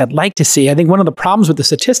statistics I'd like to see, I think one of the problems with the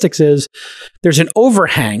statistics is there's an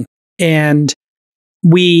overhang, and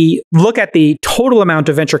we look at the total amount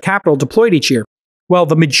of venture capital deployed each year. Well,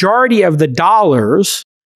 the majority of the dollars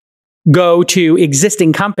go to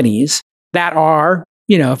existing companies that are,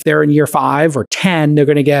 if they're in year 5 or 10, they're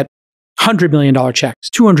going to get $100 million checks,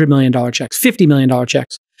 $200 million checks, $50 million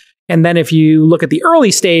checks. And then if you look at the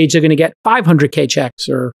early stage, they're going to get $500K checks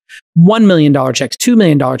or $1 million checks, $2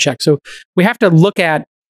 million checks. So we have to look at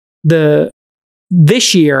the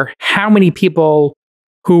this year, how many people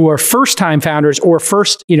who are first-time founders or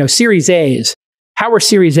first, Series A's, how are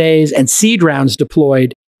Series A's and seed rounds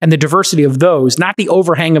deployed, and the diversity of those, not the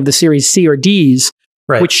overhang of the Series C or D's,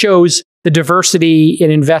 right, which shows the diversity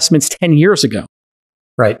in investments 10 years ago.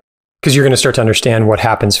 Right. Because you're going to start to understand what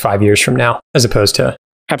happens 5 years from now, as opposed to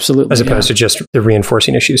just the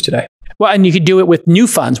reinforcing issues today. Well, and you could do it with new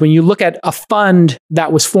funds. When you look at a fund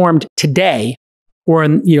that was formed today, or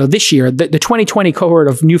in this year, the 2020 cohort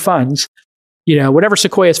of new funds, whatever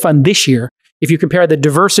Sequoia's fund this year, if you compare the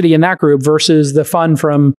diversity in that group versus the fund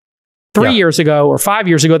from 3 years ago or 5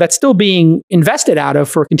 years ago, that's still being invested out of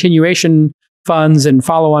for continuation funds and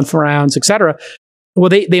follow-on rounds, et cetera. Well,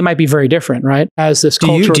 they might be very different, right? As this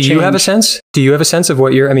cultural change. Do you have a sense? Do you have a sense of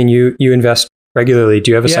what you invest regularly.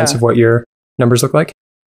 Do you have a sense of what your numbers look like?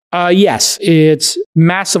 Yes, it's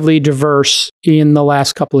massively diverse in the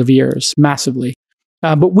last couple of years, massively.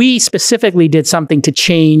 But we specifically did something to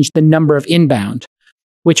change the number of inbound,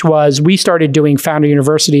 which was we started doing Founder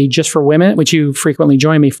University just for women, which you frequently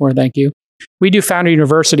join me for, thank you. We do Founder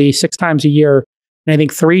University 6 times a year. And I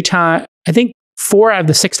think 4 out of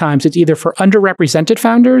the 6 times, it's either for underrepresented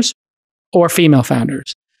founders or female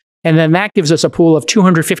founders. And then that gives us a pool of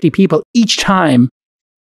 250 people each time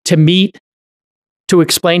to meet, to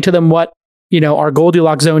explain to them what, our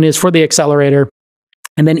Goldilocks zone is for the accelerator.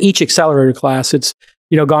 And then each accelerator class, it's,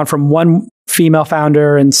 gone from 1 female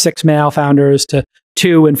founder and 6 male founders to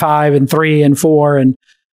 2 and 5 and 3 and 4. And,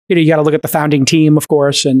 you got to look at the founding team, of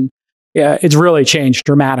course. And yeah, it's really changed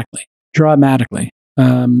dramatically.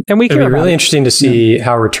 And we care. It'd be really interesting to see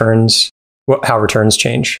how returns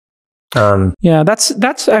change. Yeah,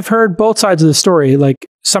 that's I've heard both sides of the story. Like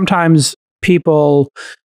sometimes people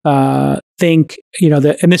think,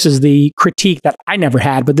 and this is the critique that I never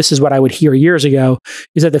had, but this is what I would hear years ago,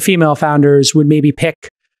 is that the female founders would maybe pick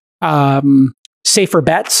safer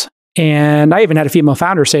bets. And I even had a female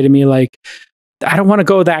founder say to me, like, I don't want to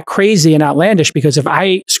go that crazy and outlandish because if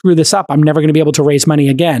I screw this up, I'm never going to be able to raise money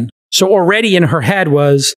again. So already in her head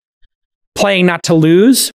was playing not to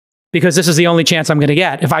lose because this is the only chance I'm going to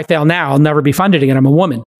get. If I fail now, I'll never be funded again. I'm a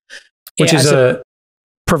woman. Which is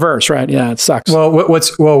perverse, right? Yeah, it sucks. Well,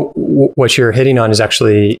 what you're hitting on is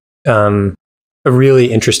actually a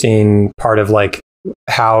really interesting part of like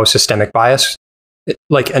how systemic bias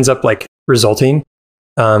ends up resulting.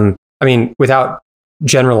 Without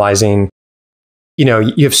generalizing,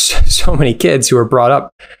 you have so many kids who are brought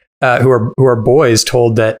up who are boys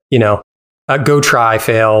told that go try,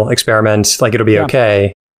 fail, experiment, it'll be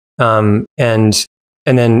okay. And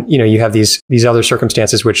then you have these other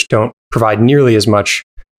circumstances which don't provide nearly as much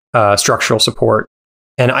structural support.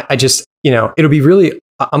 And I just it'll be really.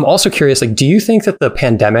 I'm also curious. Do you think that the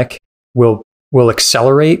pandemic will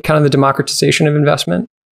accelerate kind of the democratization of investment,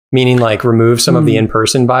 meaning remove some of the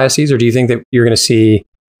in-person biases, or do you think that you're going to see?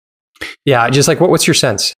 Yeah, just what's your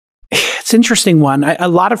sense? It's an interesting one. A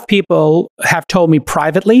lot of people have told me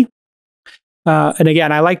privately, and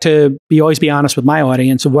again, I like to always be honest with my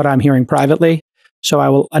audience of what I'm hearing privately, so I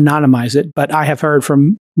will anonymize it. But I have heard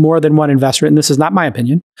from more than one investor, and this is not my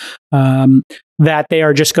opinion, that they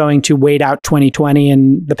are just going to wait out 2020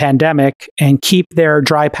 and the pandemic and keep their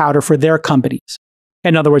dry powder for their companies.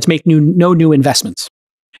 In other words, make no new investments,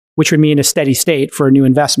 which would mean a steady state for new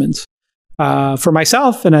investments. For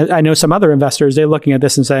myself, and I know some other investors, they're looking at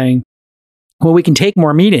this and saying, well, we can take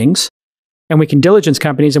more meetings and we can diligence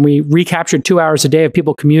companies, and we recaptured 2 hours a day of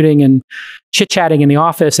people commuting and chit-chatting in the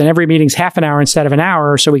office, and every meeting's half an hour instead of an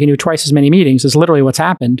hour, so we can do twice as many meetings. Is literally what's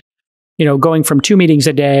happened. Going from 2 meetings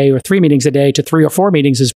a day or 3 meetings a day to 3 or 4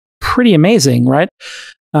 meetings is pretty amazing, right?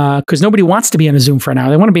 Because nobody wants to be on a Zoom for an hour.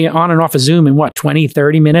 They want to be on and off a Zoom in 20,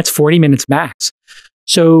 30 minutes, 40 minutes max.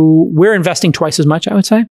 So we're investing twice as much, I would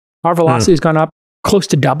say. Our velocity has gone up close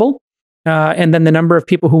to double. And then the number of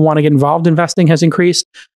people who want to get involved in investing has increased.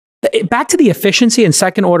 Back to the efficiency and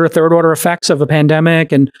second order, third order effects of a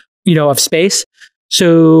pandemic and, of space.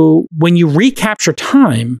 So when you recapture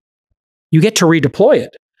time, you get to redeploy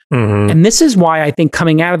it. Mm-hmm. And this is why I think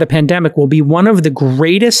coming out of the pandemic will be one of the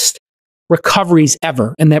greatest recoveries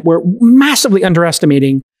ever. And that we're massively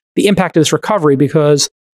underestimating the impact of this recovery because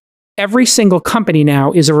every single company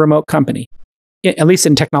now is a remote company, at least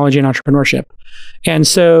in technology and entrepreneurship. And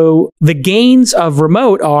so the gains of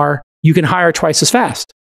remote are you can hire twice as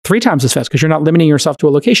fast, 3 times as fast, because you're not limiting yourself to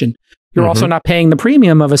a location. You're also not paying the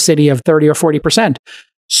premium of a city of 30 or 40%.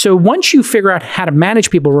 So once you figure out how to manage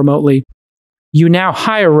people remotely, you now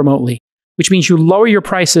hire remotely, which means you lower your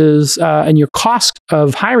prices and your cost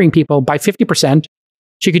of hiring people by 50%. So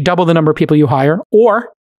you could double the number of people you hire,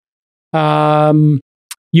 or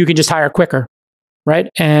you can just hire quicker, right?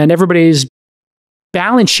 And everybody's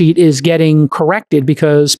balance sheet is getting corrected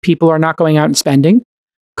because people are not going out and spending.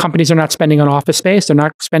 Companies are not spending on office space. They're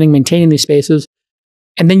not spending maintaining these spaces.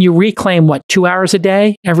 And then you reclaim, 2 hours a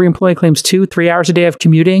day? Every employee claims 2-3 hours a day of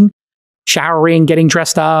commuting, showering, getting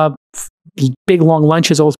dressed up, big long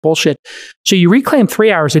lunches, all this bullshit. So you reclaim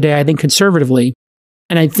 3 hours a day, I think, conservatively.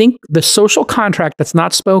 And I think the social contract that's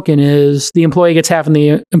not spoken is the employee gets half and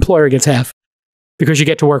the employer gets half because you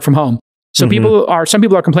get to work from home. So some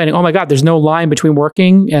people are complaining, oh my God, there's no line between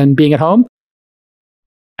working and being at home.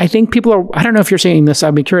 I think people are, I don't know if you're seeing this,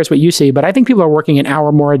 I'd be curious what you see, but I think people are working an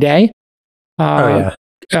hour more a day.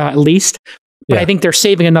 At least. But I think they're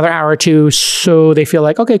saving another hour or two, so they feel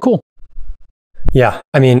like, okay, cool. Yeah.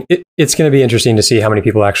 I mean, it's going to be interesting to see how many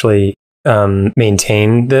people actually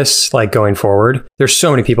maintain this, like going forward. There's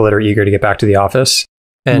so many people that are eager to get back to the office,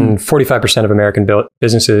 and 45% of American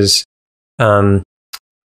businesses, like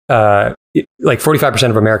 45%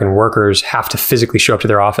 of American workers have to physically show up to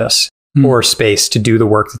their office or space to do the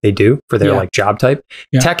work that they do for their like job type.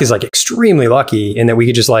 Tech is like extremely lucky in that we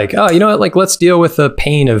could just like, oh, you know what? Like, let's deal with the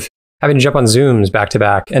pain of having to jump on Zooms back to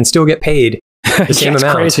back and still get paid the same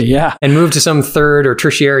amount. Crazy, and move to some third or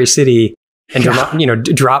tertiary city and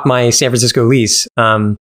drop my San Francisco lease.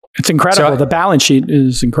 It's incredible. So the balance sheet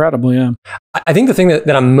is incredible. Yeah. I think the thing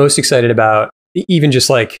that I'm most excited about, even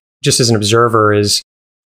just as an observer, is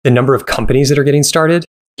the number of companies that are getting started.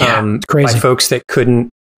 It's crazy. By folks that couldn't,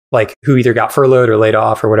 like, who either got furloughed or laid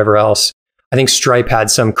off or whatever else. I think Stripe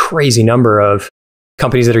had some crazy number of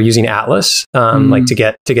companies that are using Atlas, like to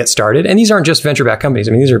get started. And these aren't just venture-backed companies.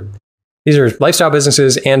 I mean, these are lifestyle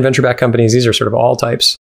businesses and venture-backed companies. These are sort of all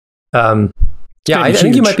types. I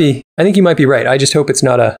think you might be right. I just hope it's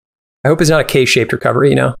not a K-shaped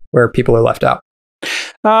recovery, where people are left out.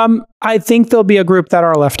 I think there'll be a group that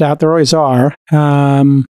are left out. There always are.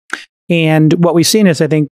 And what we've seen is, I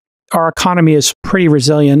think our economy is pretty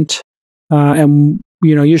resilient. And,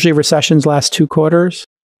 usually recessions last 2 quarters,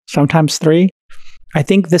 sometimes 3. I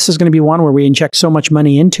think this is going to be one where we inject so much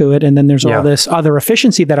money into it. And then there's all this other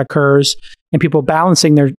efficiency that occurs and people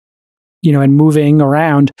balancing their, and moving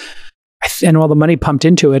around and all the money pumped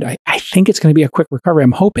into it. I think it's going to be a quick recovery.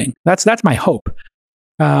 I'm hoping that's my hope.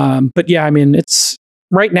 But yeah, I mean, it's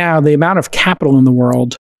right now, the amount of capital in the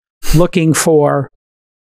world looking for,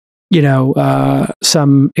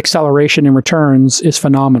 some acceleration in returns is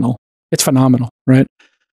phenomenal. It's phenomenal, right?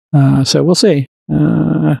 So we'll see.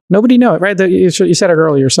 Nobody knows, right? You said it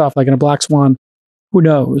earlier yourself, like in a black swan, who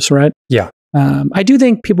knows, right? Yeah. I do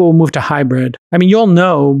think people will move to hybrid. I mean, you'll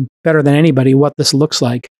know better than anybody what this looks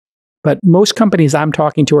like. But most companies I'm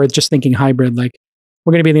talking to are just thinking hybrid, like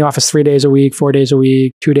we're going to be in the office 3 days a week, 4 days a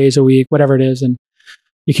week, 2 days a week, whatever it is. And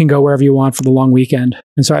you can go wherever you want for the long weekend.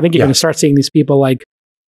 And so I think you're going to start seeing these people like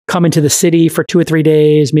come into the city for 2 or 3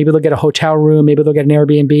 days. Maybe they'll get a hotel room. Maybe they'll get an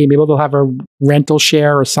Airbnb. Maybe they'll have a rental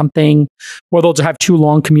share or something. Or they'll just have 2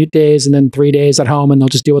 long commute days and then 3 days at home, and they'll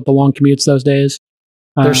just deal with the long commutes those days.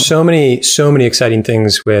 There's so many exciting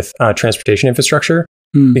things with transportation infrastructure,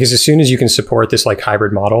 because as soon as you can support this like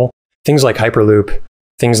hybrid model, things like Hyperloop,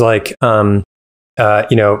 things like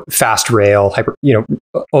fast rail,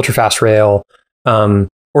 ultra fast rail,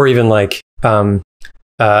 or even like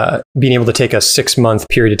being able to take a 6-month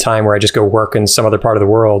period of time where I just go work in some other part of the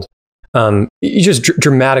world, you just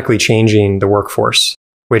dramatically changing the workforce,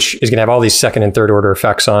 which is going to have all these second and third order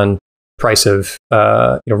effects on price of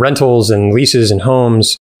rentals and leases and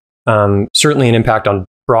homes. Certainly an impact on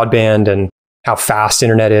broadband and how fast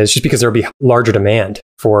internet is, just because there'll be larger demand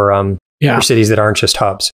for cities that aren't just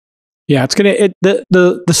hubs. Yeah, it's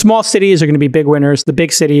the small cities are going to be big winners. The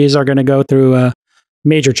big cities are going to go through a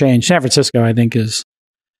major change. San Francisco, I think, has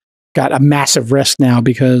got a massive risk now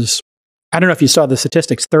because I don't know if you saw the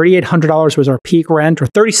statistics. $3,800 was our peak rent, or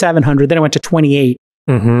 $3,700. Then it went to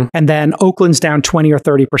 $28,000, and then Oakland's down 20 or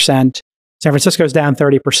 30%. San Francisco's down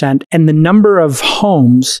 30%, and the number of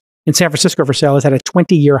homes in San Francisco for sale is at a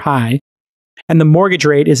 20-year high, and the mortgage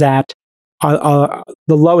rate is at the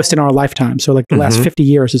lowest in our lifetime. So like the last 50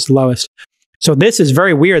 years is the lowest. So this is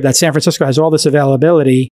very weird that San Francisco has all this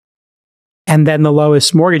availability and then the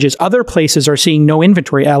lowest mortgages. Other places are seeing no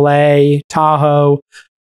inventory. LA, Tahoe,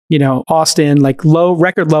 Austin, like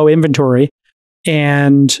record low inventory.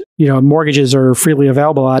 And, mortgages are freely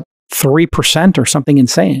available at 3% or something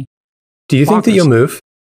insane. Do you think that you'll move?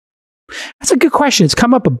 That's a good question. It's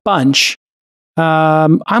come up a bunch.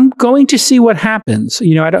 I'm going to see what happens.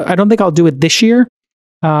 I don't think I'll do it this year.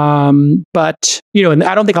 But, and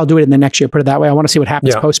I don't think I'll do it in the next year, put it that way. I want to see what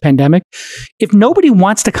happens post-pandemic. If nobody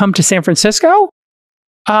wants to come to San Francisco,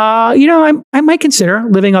 I might consider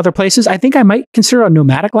living other places. I think I might consider a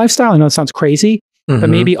nomadic lifestyle. I know it sounds crazy, but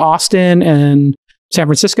maybe Austin and, San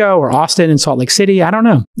Francisco or Austin and Salt Lake City. I don't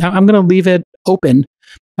know. I'm going to leave it open.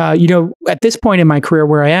 At this point in my career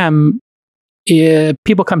where I am,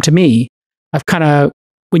 people come to me.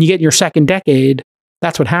 When you get in your second decade,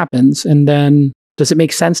 that's what happens. And then does it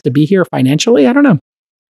make sense to be here financially? I don't know.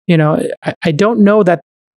 I don't know that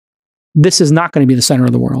this is not going to be the center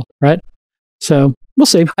of the world, right? So we'll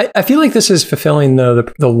see. I feel like this is fulfilling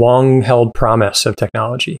the long-held promise of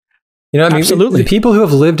technology. Absolutely. The people who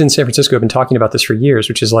have lived in San Francisco have been talking about this for years,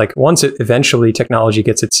 which is like once eventually technology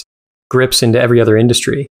gets its grips into every other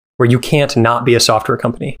industry where you can't not be a software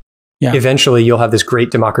company. Yeah. Eventually you'll have this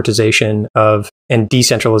great democratization and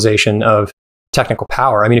decentralization of technical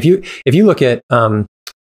power. I mean, if you look at and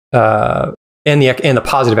the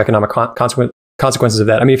positive economic consequences of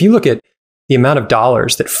that. I mean, if you look at the amount of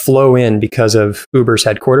dollars that flow in because of Uber's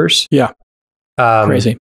headquarters. Yeah.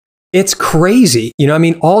 Crazy. It's crazy. I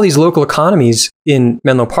mean, all these local economies in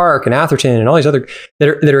Menlo Park and Atherton and all these other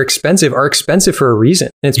that are expensive for a reason.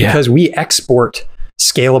 And it's because we export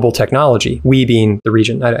scalable technology. We being the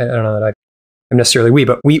region. I don't know that I'm necessarily we,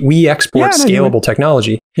 but we export scalable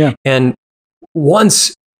technology. Yeah. And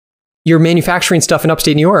once you're manufacturing stuff in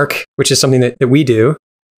upstate New York, which is something that we do,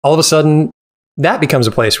 all of a sudden that becomes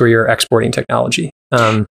a place where you're exporting technology.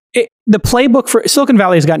 The playbook for Silicon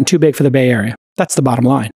Valley has gotten too big for the Bay Area. That's the bottom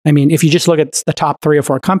line. I mean, if you just look at the top 3 or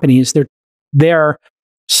 4 companies, they're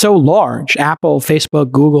so large. Apple,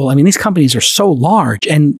 Facebook, Google. I mean, these companies are so large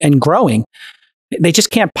and growing. They just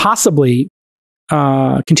can't possibly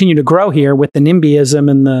continue to grow here with the NIMBYism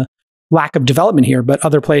and the lack of development here. But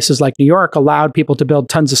other places like New York allowed people to build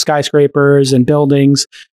tons of skyscrapers and buildings.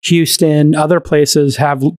 Houston, other places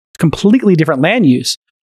have completely different land use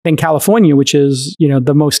than California, which is,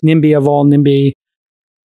 the most NIMBY of all NIMBY,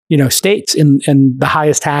 states and the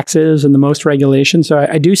highest taxes and the most regulation. So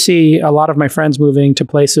I do see a lot of my friends moving to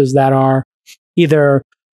places that are either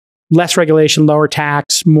less regulation, lower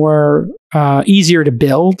tax, more easier to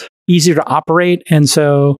build, easier to operate. And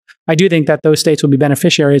so I do think that those states will be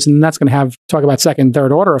beneficiaries, and that's going to talk about second,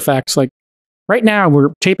 third order effects. Like right now,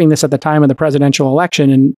 we're taping this at the time of the presidential election,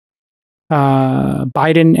 and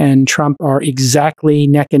Biden and Trump are exactly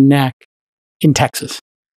neck and neck in Texas.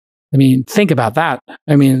 I mean, think about that.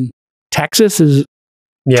 I mean, Texas is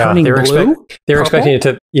turning blue. They were expecting it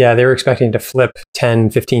to. Yeah, they were expecting it to flip 10,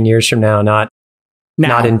 15 years from now, not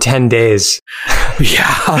in 10 days.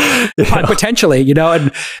 Yeah, potentially.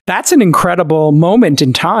 And that's an incredible moment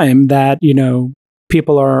in time that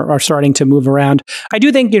people are starting to move around. I do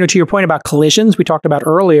think to your point about collisions we talked about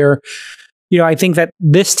earlier. I think that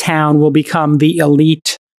this town will become the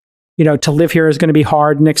elite. To live here is going to be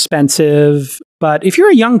hard and expensive. But if you're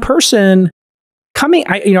a young person coming,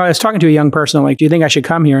 I was talking to a young person, like, do you think I should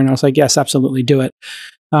come here? And I was like, yes, absolutely, do it.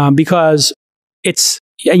 Because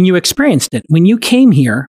and you experienced it. When you came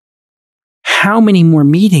here, how many more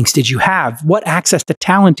meetings did you have? What access to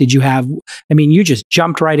talent did you have? I mean, you just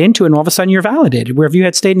jumped right into it, and all of a sudden you're validated. Where if you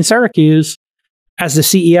had stayed in Syracuse as the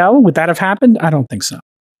CEO, would that have happened? I don't think so.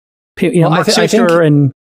 Mark Sister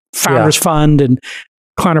and Founders Fund and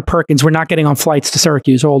Connor Perkins, we're not getting on flights to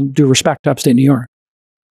Syracuse, all due respect to upstate New York.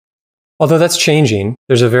 Although that's changing.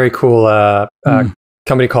 There's a very cool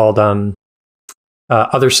company called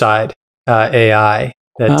Other Side AI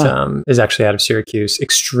that is actually out of Syracuse.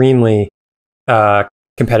 Extremely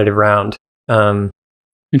competitive round.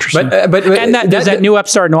 Interesting. But there's that new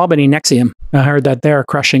upstart in Albany, Nexium. I heard that they're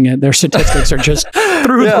crushing it. Their statistics are just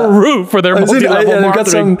through the roof for their multi-level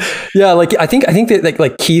marketing. I think that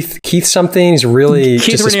like Keith something is really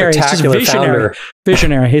just a spectacular founder.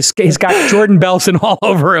 Visionary. He's got Jordan Belson all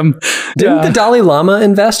over him. Didn't the Dalai Lama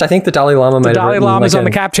invest? I think the Dalai Lama might have. The Dalai Lama's on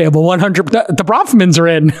the cap table. 100. The Bronfmans are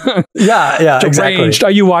in. Yeah, exactly.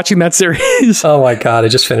 Are you watching that series? Oh my God, I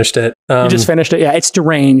just finished it. You just finished it. Yeah, it's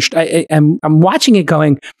deranged. I'm watching it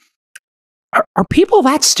going, are people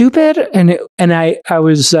that stupid? And I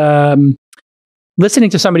was listening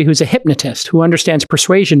to somebody who's a hypnotist who understands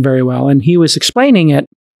persuasion very well, and he was explaining it.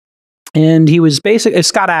 And he was basically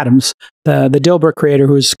Scott Adams, the Dilbert creator,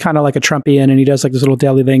 who's kind of like a Trumpian, and he does like this little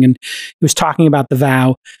daily thing. And he was talking about the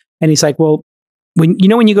vow, and he's like, well, when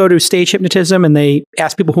you go to stage hypnotism and they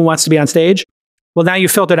ask people who wants to be on stage, well, now you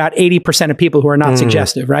filtered out 80% of people who are not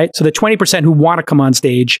suggestive, right? So the 20% who want to come on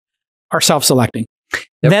stage are self-selecting.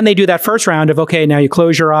 Yep. Then they do that first round of, okay, now you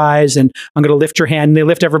close your eyes and I'm going to lift your hand. And they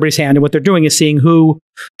lift everybody's hand. And what they're doing is seeing who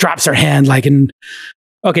drops their hand.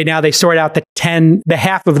 Okay, now they sort out the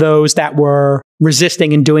half of those that were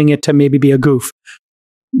resisting and doing it to maybe be a goof.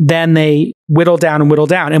 Then they whittle down.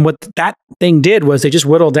 And what that thing did was they just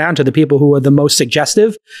whittled down to the people who were the most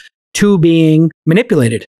suggestive to being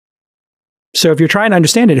manipulated. So if you're trying to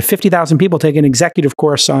understand it, if 50,000 people take an executive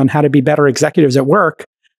course on how to be better executives at work,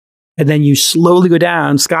 and then you slowly go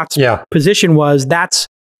down, Scott's position was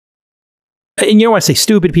and you don't want to say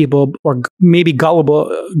stupid people, or maybe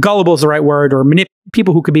gullible is the right word, or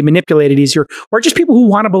people who could be manipulated easier, or just people who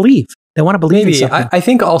want to believe. They want to believe in something. I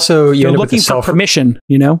think also you're looking for permission,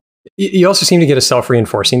 You also seem to get a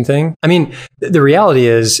self-reinforcing thing. I mean, the reality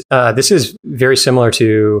is this is very similar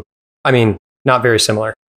to, not very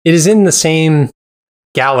similar. It is in the same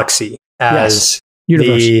galaxy as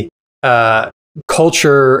the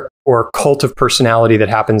culture or cult of personality that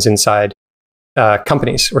happens inside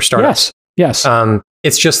companies or startups. Yes.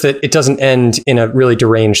 It's just that it doesn't end in a really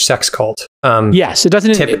deranged sex cult. Yes, it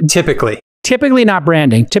doesn't. Typically not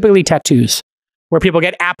branding. Typically tattoos, where people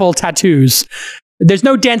get Apple tattoos. There's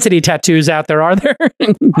no density tattoos out there, are there?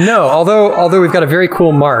 No, although we've got a very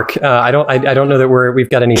cool mark. I don't know that we've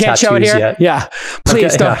got any Can't tattoos show it here? yet. Yeah,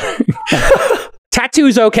 please don't. Yeah.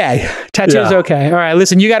 Tattoo's okay. Okay. All right.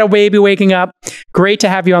 Listen, you got a baby waking up. Great to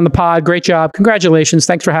have you on the pod. Great job. Congratulations.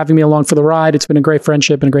 Thanks for having me along for the ride. It's been a great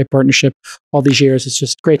friendship and a great partnership all these years. It's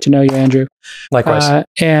just great to know you, Andrew. Likewise.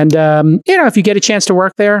 If you get a chance to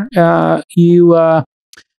work there, you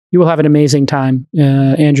will have an amazing time.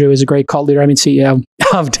 Andrew is a great cult leader. CEO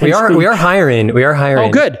of Density. We are hiring. Oh,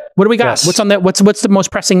 good. What do we got? Yes. What's on that? What's the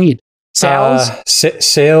most pressing need? Sales?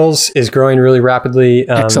 Sales is growing really rapidly.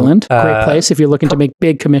 Excellent. Great place if you're looking to make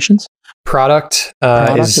big commissions. Product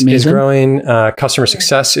is growing. Customer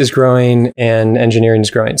success is growing, and engineering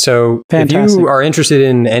is growing. So Fantastic. If you are interested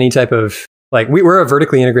in any type of, we're a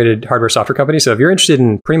vertically integrated hardware software company. So if you're interested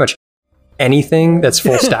in pretty much anything that's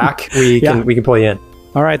full stack, we can pull you in.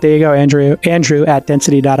 All right, there you go, Andrew. Andrew at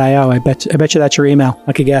density.io. I bet you that's your email.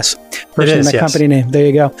 I could guess. First name, company name. There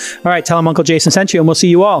you go. All right, tell him Uncle Jason sent you, and we'll see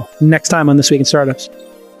you all next time on This Week in Startups.